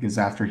Note because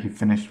after he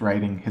finished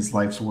writing his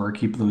life's work,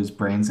 he blew his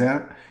brains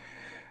out.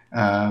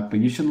 But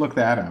you should look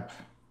that up.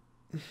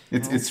 Oh,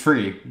 It's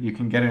free. You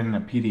can get it in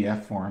a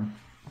PDF form.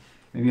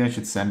 Maybe I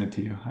should send it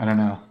to you. I don't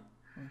know.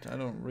 I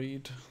don't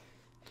read.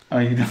 Oh,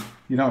 you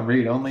don't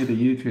read, only the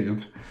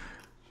YouTube.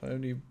 I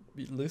only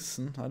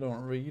listen. I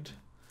don't read.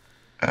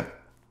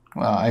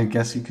 Well, I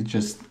guess you could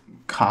just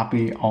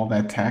copy all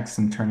that text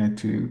and turn it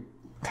to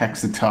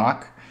text to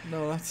talk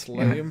No, that's in,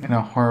 lame. in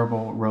a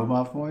horrible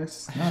robot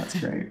voice. No, that's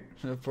great.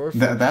 Yeah,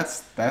 perfect.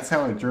 That's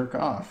how I jerk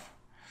off.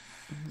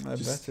 I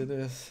Just bet it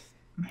is.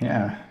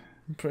 yeah.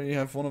 I'm pretty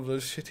have one of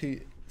those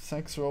shitty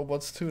sex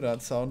robots too.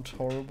 That sound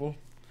horrible.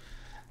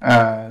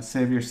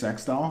 Save your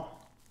sex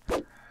doll.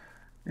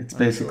 It's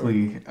I'm sure.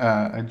 basically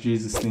a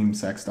Jesus themed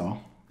sex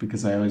doll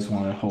because I always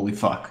wanted holy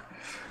fuck.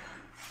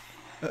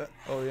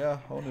 Oh yeah,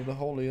 only the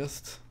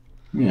holiest.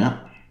 Yeah.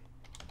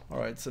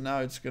 Alright, so now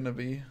it's gonna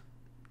be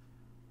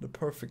the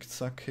perfect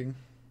sucking.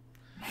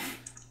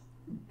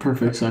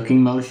 Perfect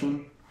sucking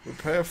motion.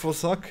 Prepare for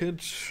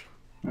suckage.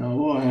 Oh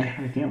boy,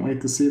 I can't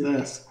wait to see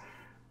this.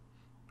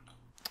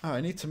 Oh,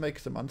 I need to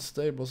make them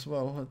unstable as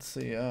well. Let's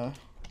see,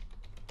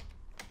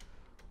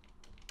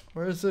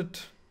 where is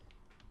it?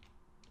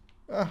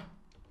 Ah.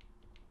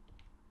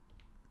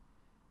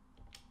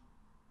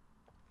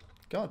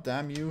 God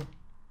damn you.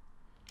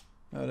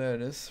 Oh, there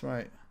it is,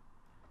 right.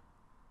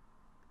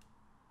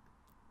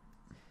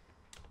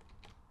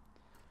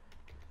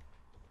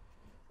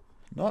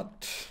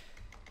 Not.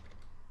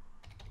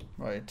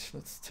 Right,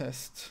 let's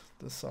test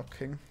the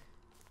sucking.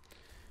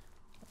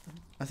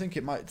 I think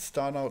it might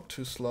start out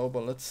too slow,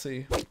 but let's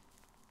see.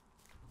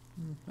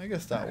 I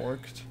guess that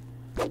worked.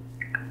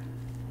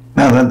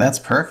 No, that's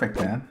perfect,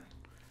 man.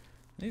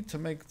 I need to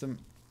make them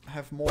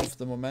have more of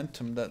the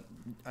momentum that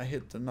I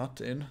hit the nut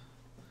in.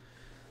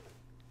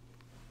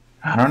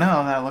 I don't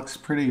know. That looks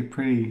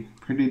pretty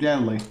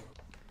deadly.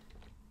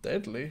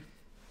 Deadly.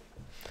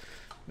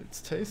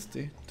 It's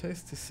tasty.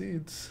 Tasty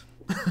seeds.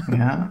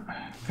 Yeah,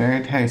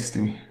 very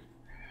tasty.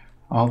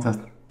 All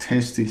the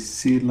tasty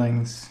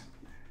seedlings,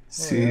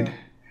 Oh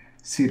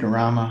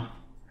seedorama,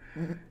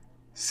 yeah.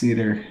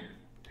 cedar.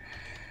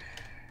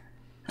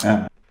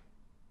 Uh,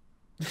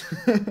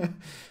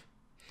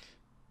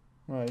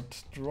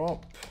 Right,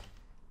 drop.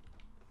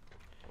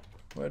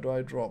 Where do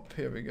I drop?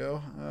 Here we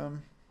go.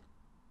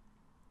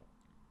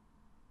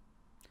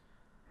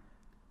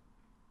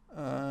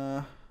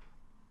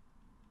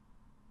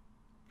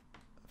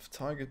 If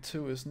target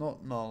 2 is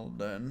not null,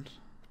 then...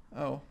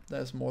 Oh,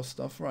 there's more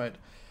stuff, right.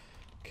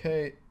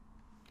 Okay.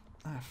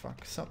 Ah,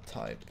 fuck,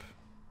 subtype.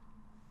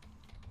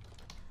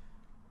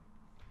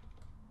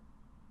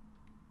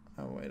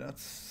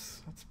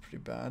 that's pretty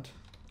bad.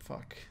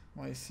 Fuck.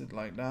 Why is it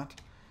like that?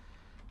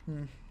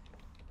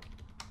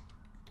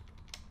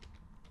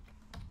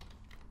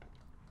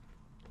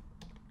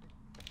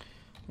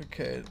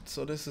 Okay,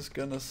 so this is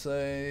gonna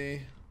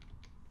say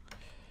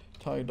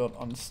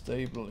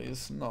target.unstable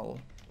is null.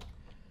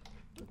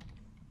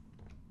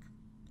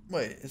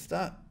 Wait,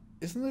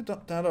 isn't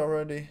it that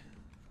already?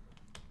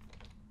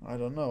 I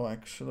don't know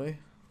actually.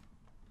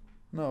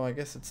 No, I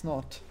guess it's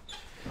not.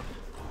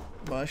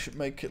 But I should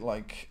make it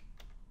like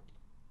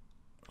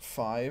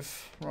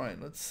 5.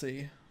 Right, let's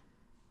see.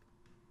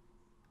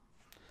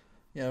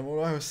 Yeah,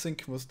 what I was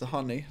thinking was the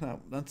honey.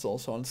 That's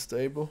also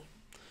unstable.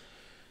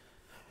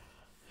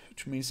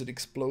 Which means it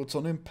explodes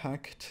on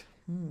impact.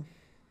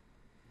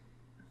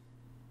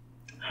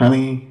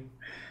 Honey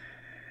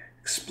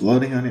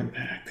exploding on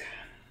impact.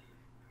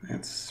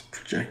 That's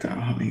projectile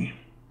honey.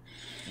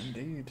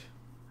 Indeed.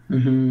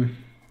 Mm-hmm.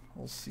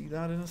 We'll see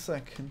that in a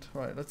second.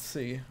 Right, let's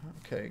see.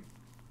 Okay.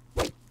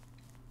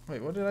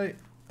 Wait, what did I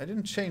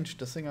didn't change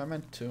the thing I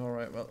meant to.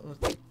 Alright, well,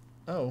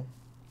 oh.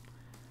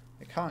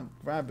 I can't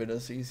grab it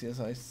as easy as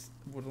I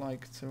would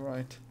like to,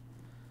 right.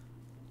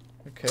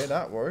 Okay,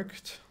 that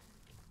worked.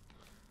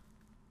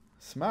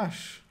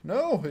 Smash!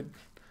 No!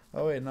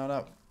 Oh wait, now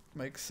that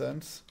makes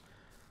sense.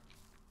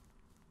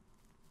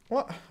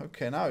 What?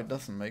 Okay, now it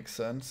doesn't make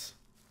sense.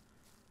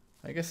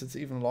 I guess it's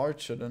even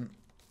larger than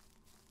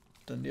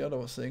the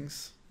other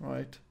things,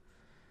 right?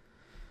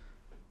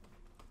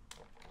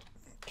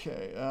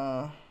 Okay,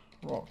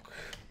 rock.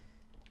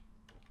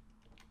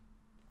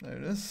 There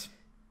it is.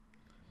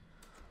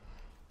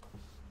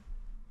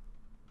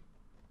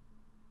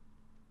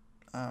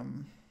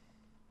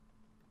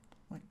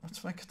 Wait,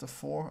 let's make it a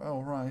 4.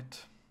 Oh,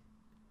 right.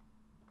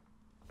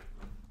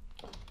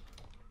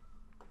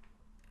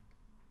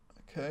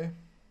 Okay.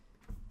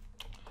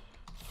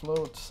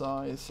 Float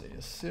size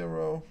is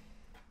 0.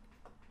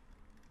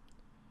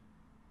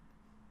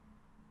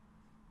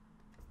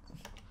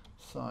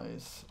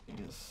 Size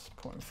is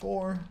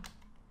 0.4.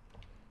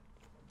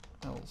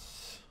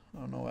 Else.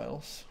 Oh, no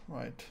else.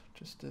 Right,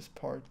 just this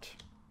part.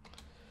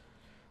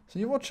 So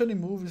you watch any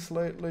movies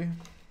lately?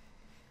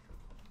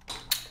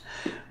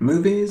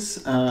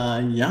 Movies,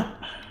 yeah.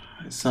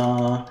 I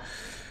saw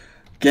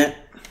Get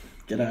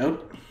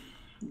Out,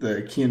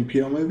 the Key and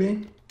Peele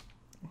movie.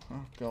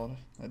 Oh god,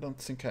 I don't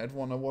think I'd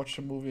want to watch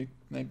a movie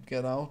named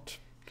Get Out.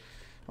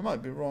 I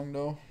might be wrong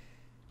though.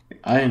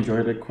 I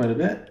enjoyed it quite a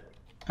bit,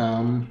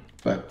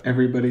 but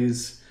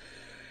everybody's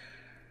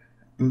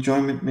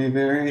enjoyment may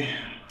vary,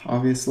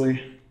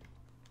 obviously.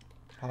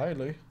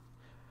 Highly.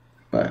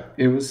 But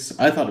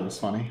I thought it was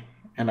funny.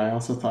 And I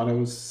also thought it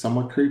was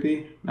somewhat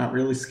creepy. Not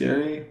really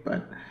scary,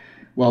 but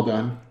well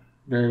done.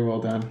 Very well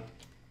done.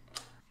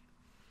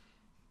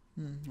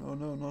 Oh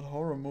no, not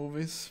horror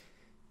movies.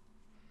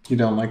 You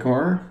don't like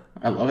horror?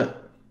 I love it.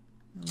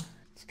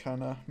 It's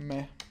kinda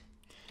meh.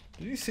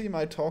 Did you see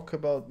my talk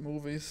about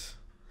movies?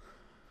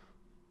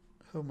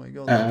 Oh my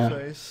god, that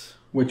face.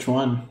 Which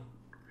one?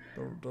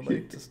 The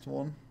latest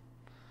one.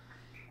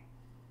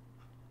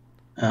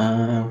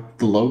 The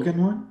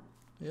Logan one?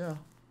 Yeah.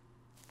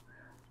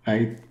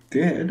 I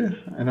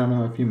did. I don't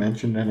know if you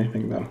mentioned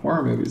anything about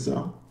horror movies,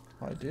 though.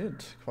 I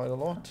did, quite a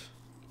lot.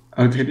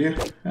 Oh, did you?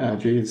 Oh,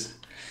 jeez.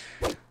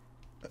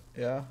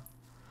 Yeah.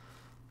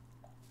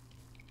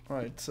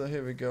 Right, so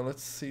here we go.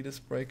 Let's see this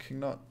breaking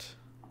nut.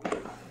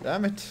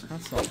 Damn it,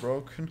 that's not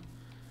broken.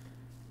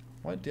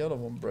 Why'd the other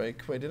one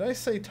break? Wait, did I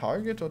say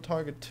target or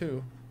target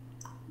 2?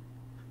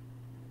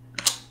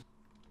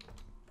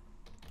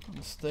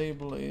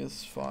 Unstable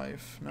is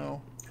 5.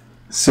 No.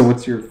 So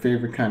what's your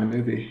favorite kind of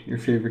movie? Your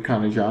favorite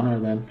kind of genre,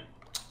 then?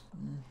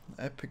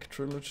 Epic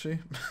trilogy.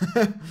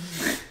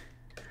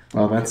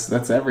 Well,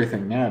 that's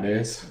everything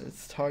nowadays.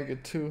 It's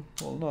target 2.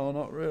 Well, no,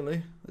 not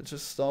really. It's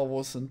just Star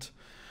Wars and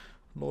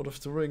Lord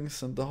of the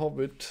Rings and The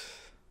Hobbit.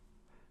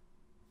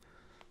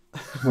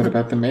 What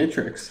about The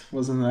Matrix?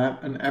 Wasn't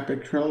that an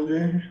epic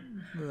trilogy?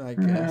 I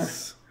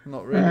guess.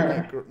 Not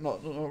really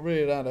not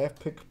really that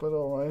epic, but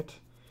alright.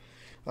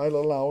 I'll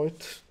allow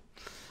it.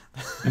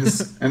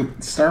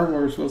 And Star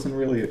Wars wasn't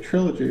really a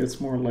trilogy,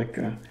 it's more like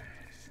a...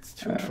 It's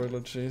 2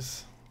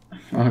 trilogies.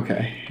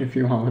 Okay, if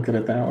you want to look at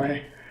it that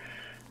way.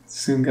 It's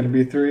soon going to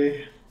be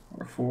 3,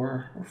 or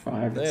 4, or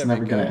 5. It's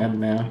never going to end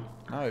now.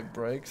 Now it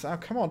breaks. Oh,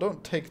 come on,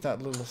 don't take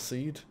that little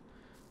seed.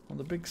 On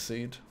the big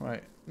seed.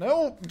 Right.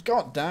 No!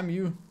 God damn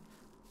you!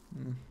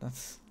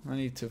 I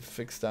need to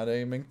fix that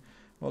aiming.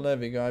 Well, there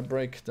we go. I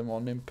break them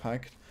on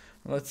impact.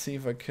 Let's see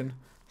if I can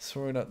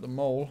throw it at the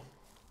mole.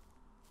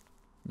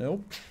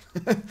 Nope.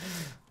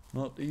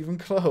 Not even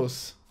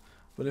close.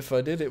 But if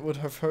I did, it would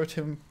have hurt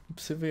him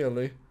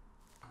severely.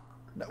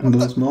 No, and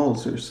those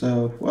moles are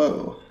so,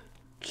 whoa,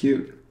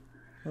 cute.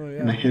 Oh,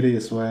 yeah. In a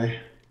hideous way.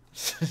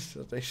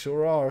 They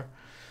sure are.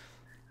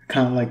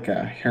 Kind of like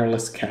a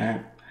hairless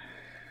cat.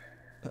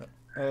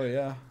 Oh,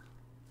 yeah.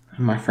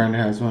 My friend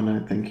has one.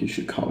 I think you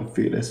should call it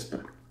fetus,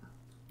 but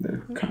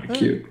they're kind of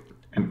cute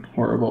and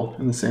horrible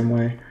in the same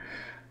way.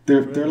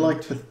 They're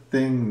like the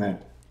thing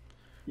that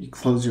you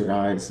close your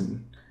eyes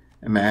and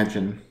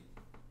imagine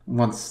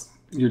once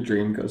your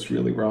dream goes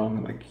really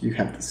wrong, like you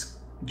have this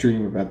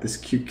dream about this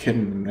cute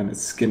kitten and then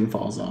its skin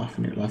falls off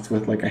and you're left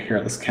with like a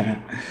hairless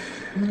cat.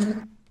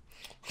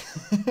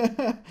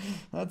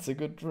 That's a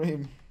good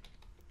dream.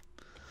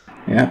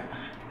 Yeah.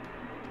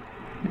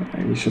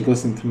 Yeah, you should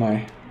listen to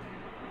my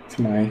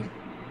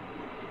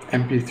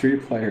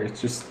MP3 player.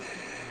 It's just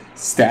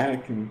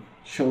static and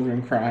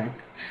children crying.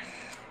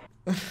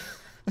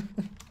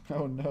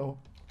 Oh no.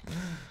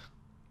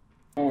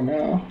 Oh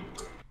no.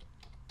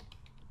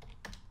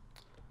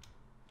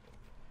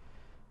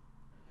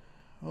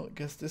 Well, I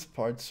guess this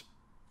part's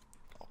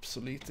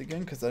obsolete again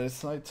because I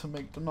decided to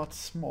make the nuts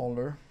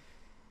smaller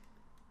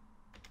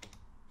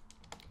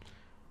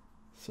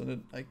so that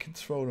I can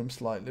throw them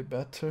slightly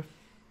better.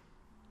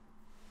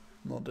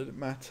 Not that it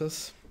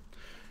matters.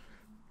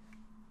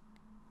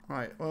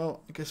 Right,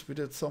 well, I guess we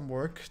did some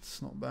work.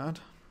 It's not bad.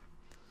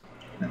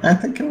 I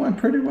think it went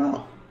pretty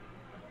well.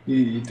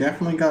 You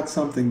definitely got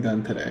something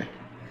done today.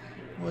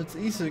 Well, it's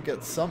easy to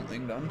get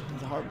something done.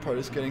 The hard part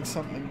is getting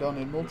something done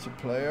in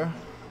multiplayer.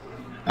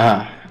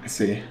 Ah, I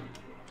see.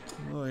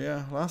 Oh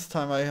yeah, last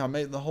time I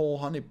made the whole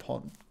honey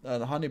pot,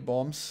 the honey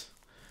bombs.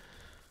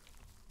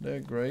 They're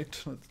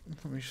great.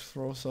 Let me just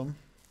throw some.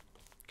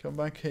 Come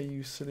back here,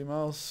 you silly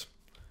mouse.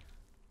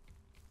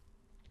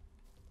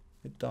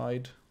 It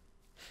died.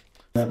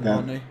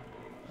 That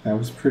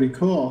was pretty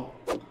cool.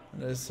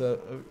 And there's a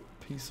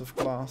piece of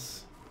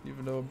glass,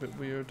 even though a bit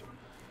weird.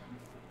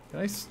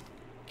 Can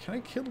I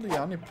kill the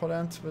honeypot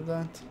ants with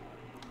that?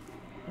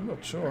 I'm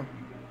not sure.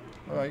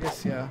 Oh, I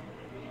guess yeah.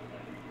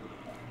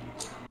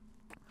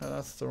 Oh,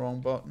 that's the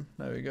wrong button.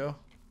 There we go.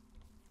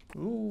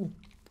 Ooh.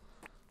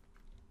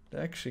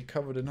 They're actually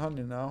covered in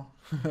honey now.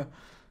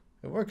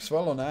 It works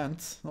well on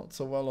ants, not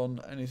so well on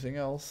anything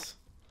else.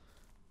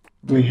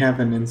 We have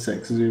an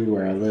insect zoo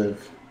where I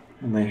live,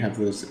 and they have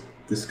those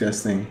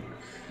disgusting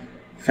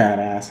fat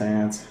ass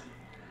ants.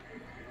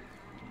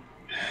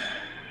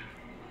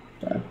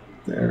 But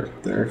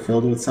they're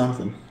filled with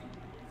something.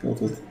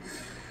 Filled with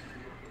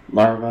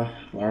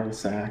larva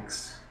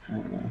sacs. I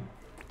don't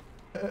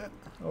know.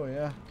 Oh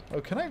yeah.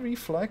 Oh, can I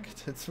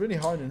reflect? It's really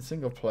hard in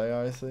single player,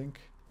 I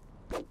think.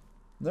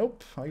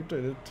 Nope, I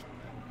did it.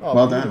 Oh,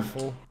 well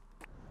beautiful.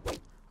 Done.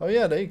 Oh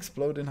yeah, they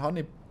explode in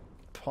honey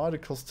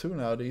particles too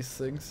now, these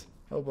things.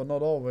 Oh, but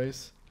not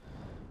always.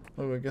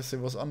 Oh, I guess it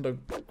was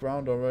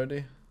underground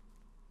already.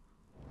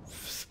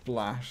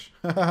 Splash.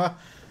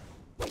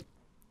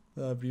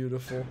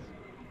 Beautiful.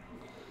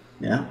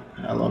 Yeah,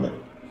 I love it.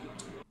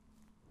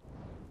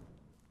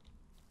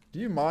 Do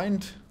you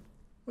mind?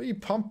 What are you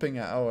pumping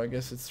at? Oh, I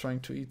guess it's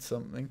trying to eat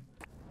something.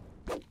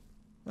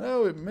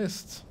 Oh, it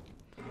missed.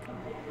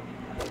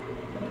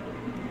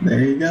 There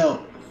you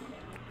go.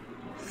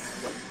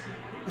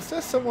 Is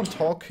there someone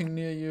talking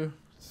near you?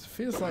 It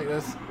feels like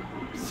there's...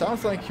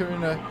 Sounds like you're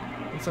in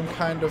some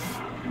kind of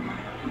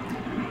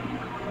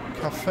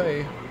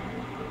cafe.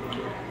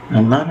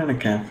 I'm not in a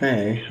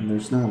cafe, and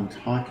there's no one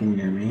talking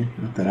near me.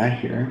 Not that I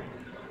hear.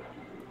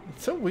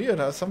 It's so weird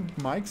how some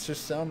mics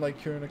just sound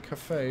like you're in a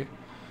cafe.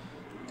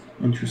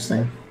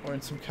 Interesting. Or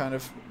in some kind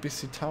of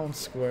busy town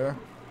square.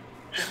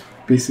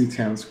 Busy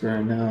town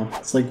square now.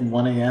 It's like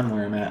 1 a.m.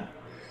 where I'm at.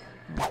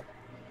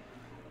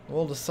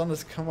 Well, the sun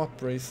has come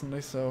up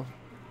recently, so...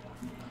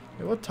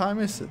 Hey, what time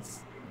is it?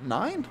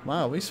 9?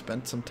 Wow, we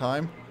spent some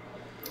time.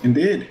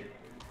 Indeed.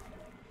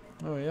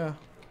 Oh, yeah.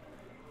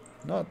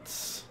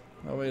 Nuts.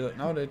 Oh, wait,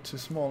 now they're too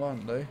small,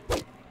 aren't they?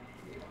 It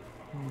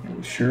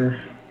was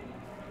sure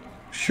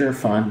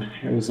fun.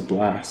 It was a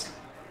blast.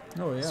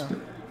 Oh, yeah.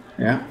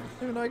 Yeah.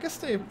 Even though I guess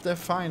they're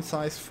fine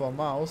size for a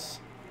mouse.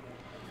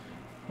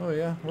 Oh,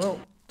 yeah. Well,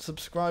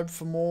 subscribe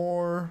for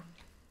more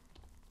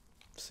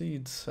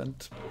seeds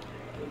and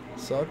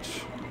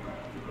such.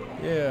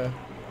 Yeah.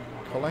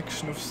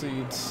 Collection of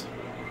seeds.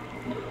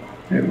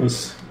 It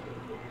was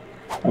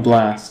a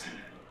blast.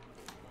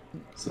 Oh,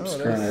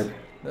 Subscribe.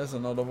 there's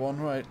another one,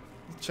 right.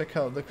 Check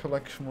out the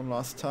collection one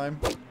last time.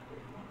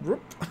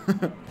 Whoop.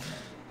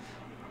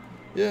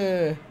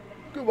 Yeah.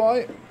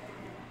 Goodbye.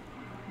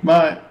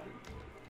 Bye.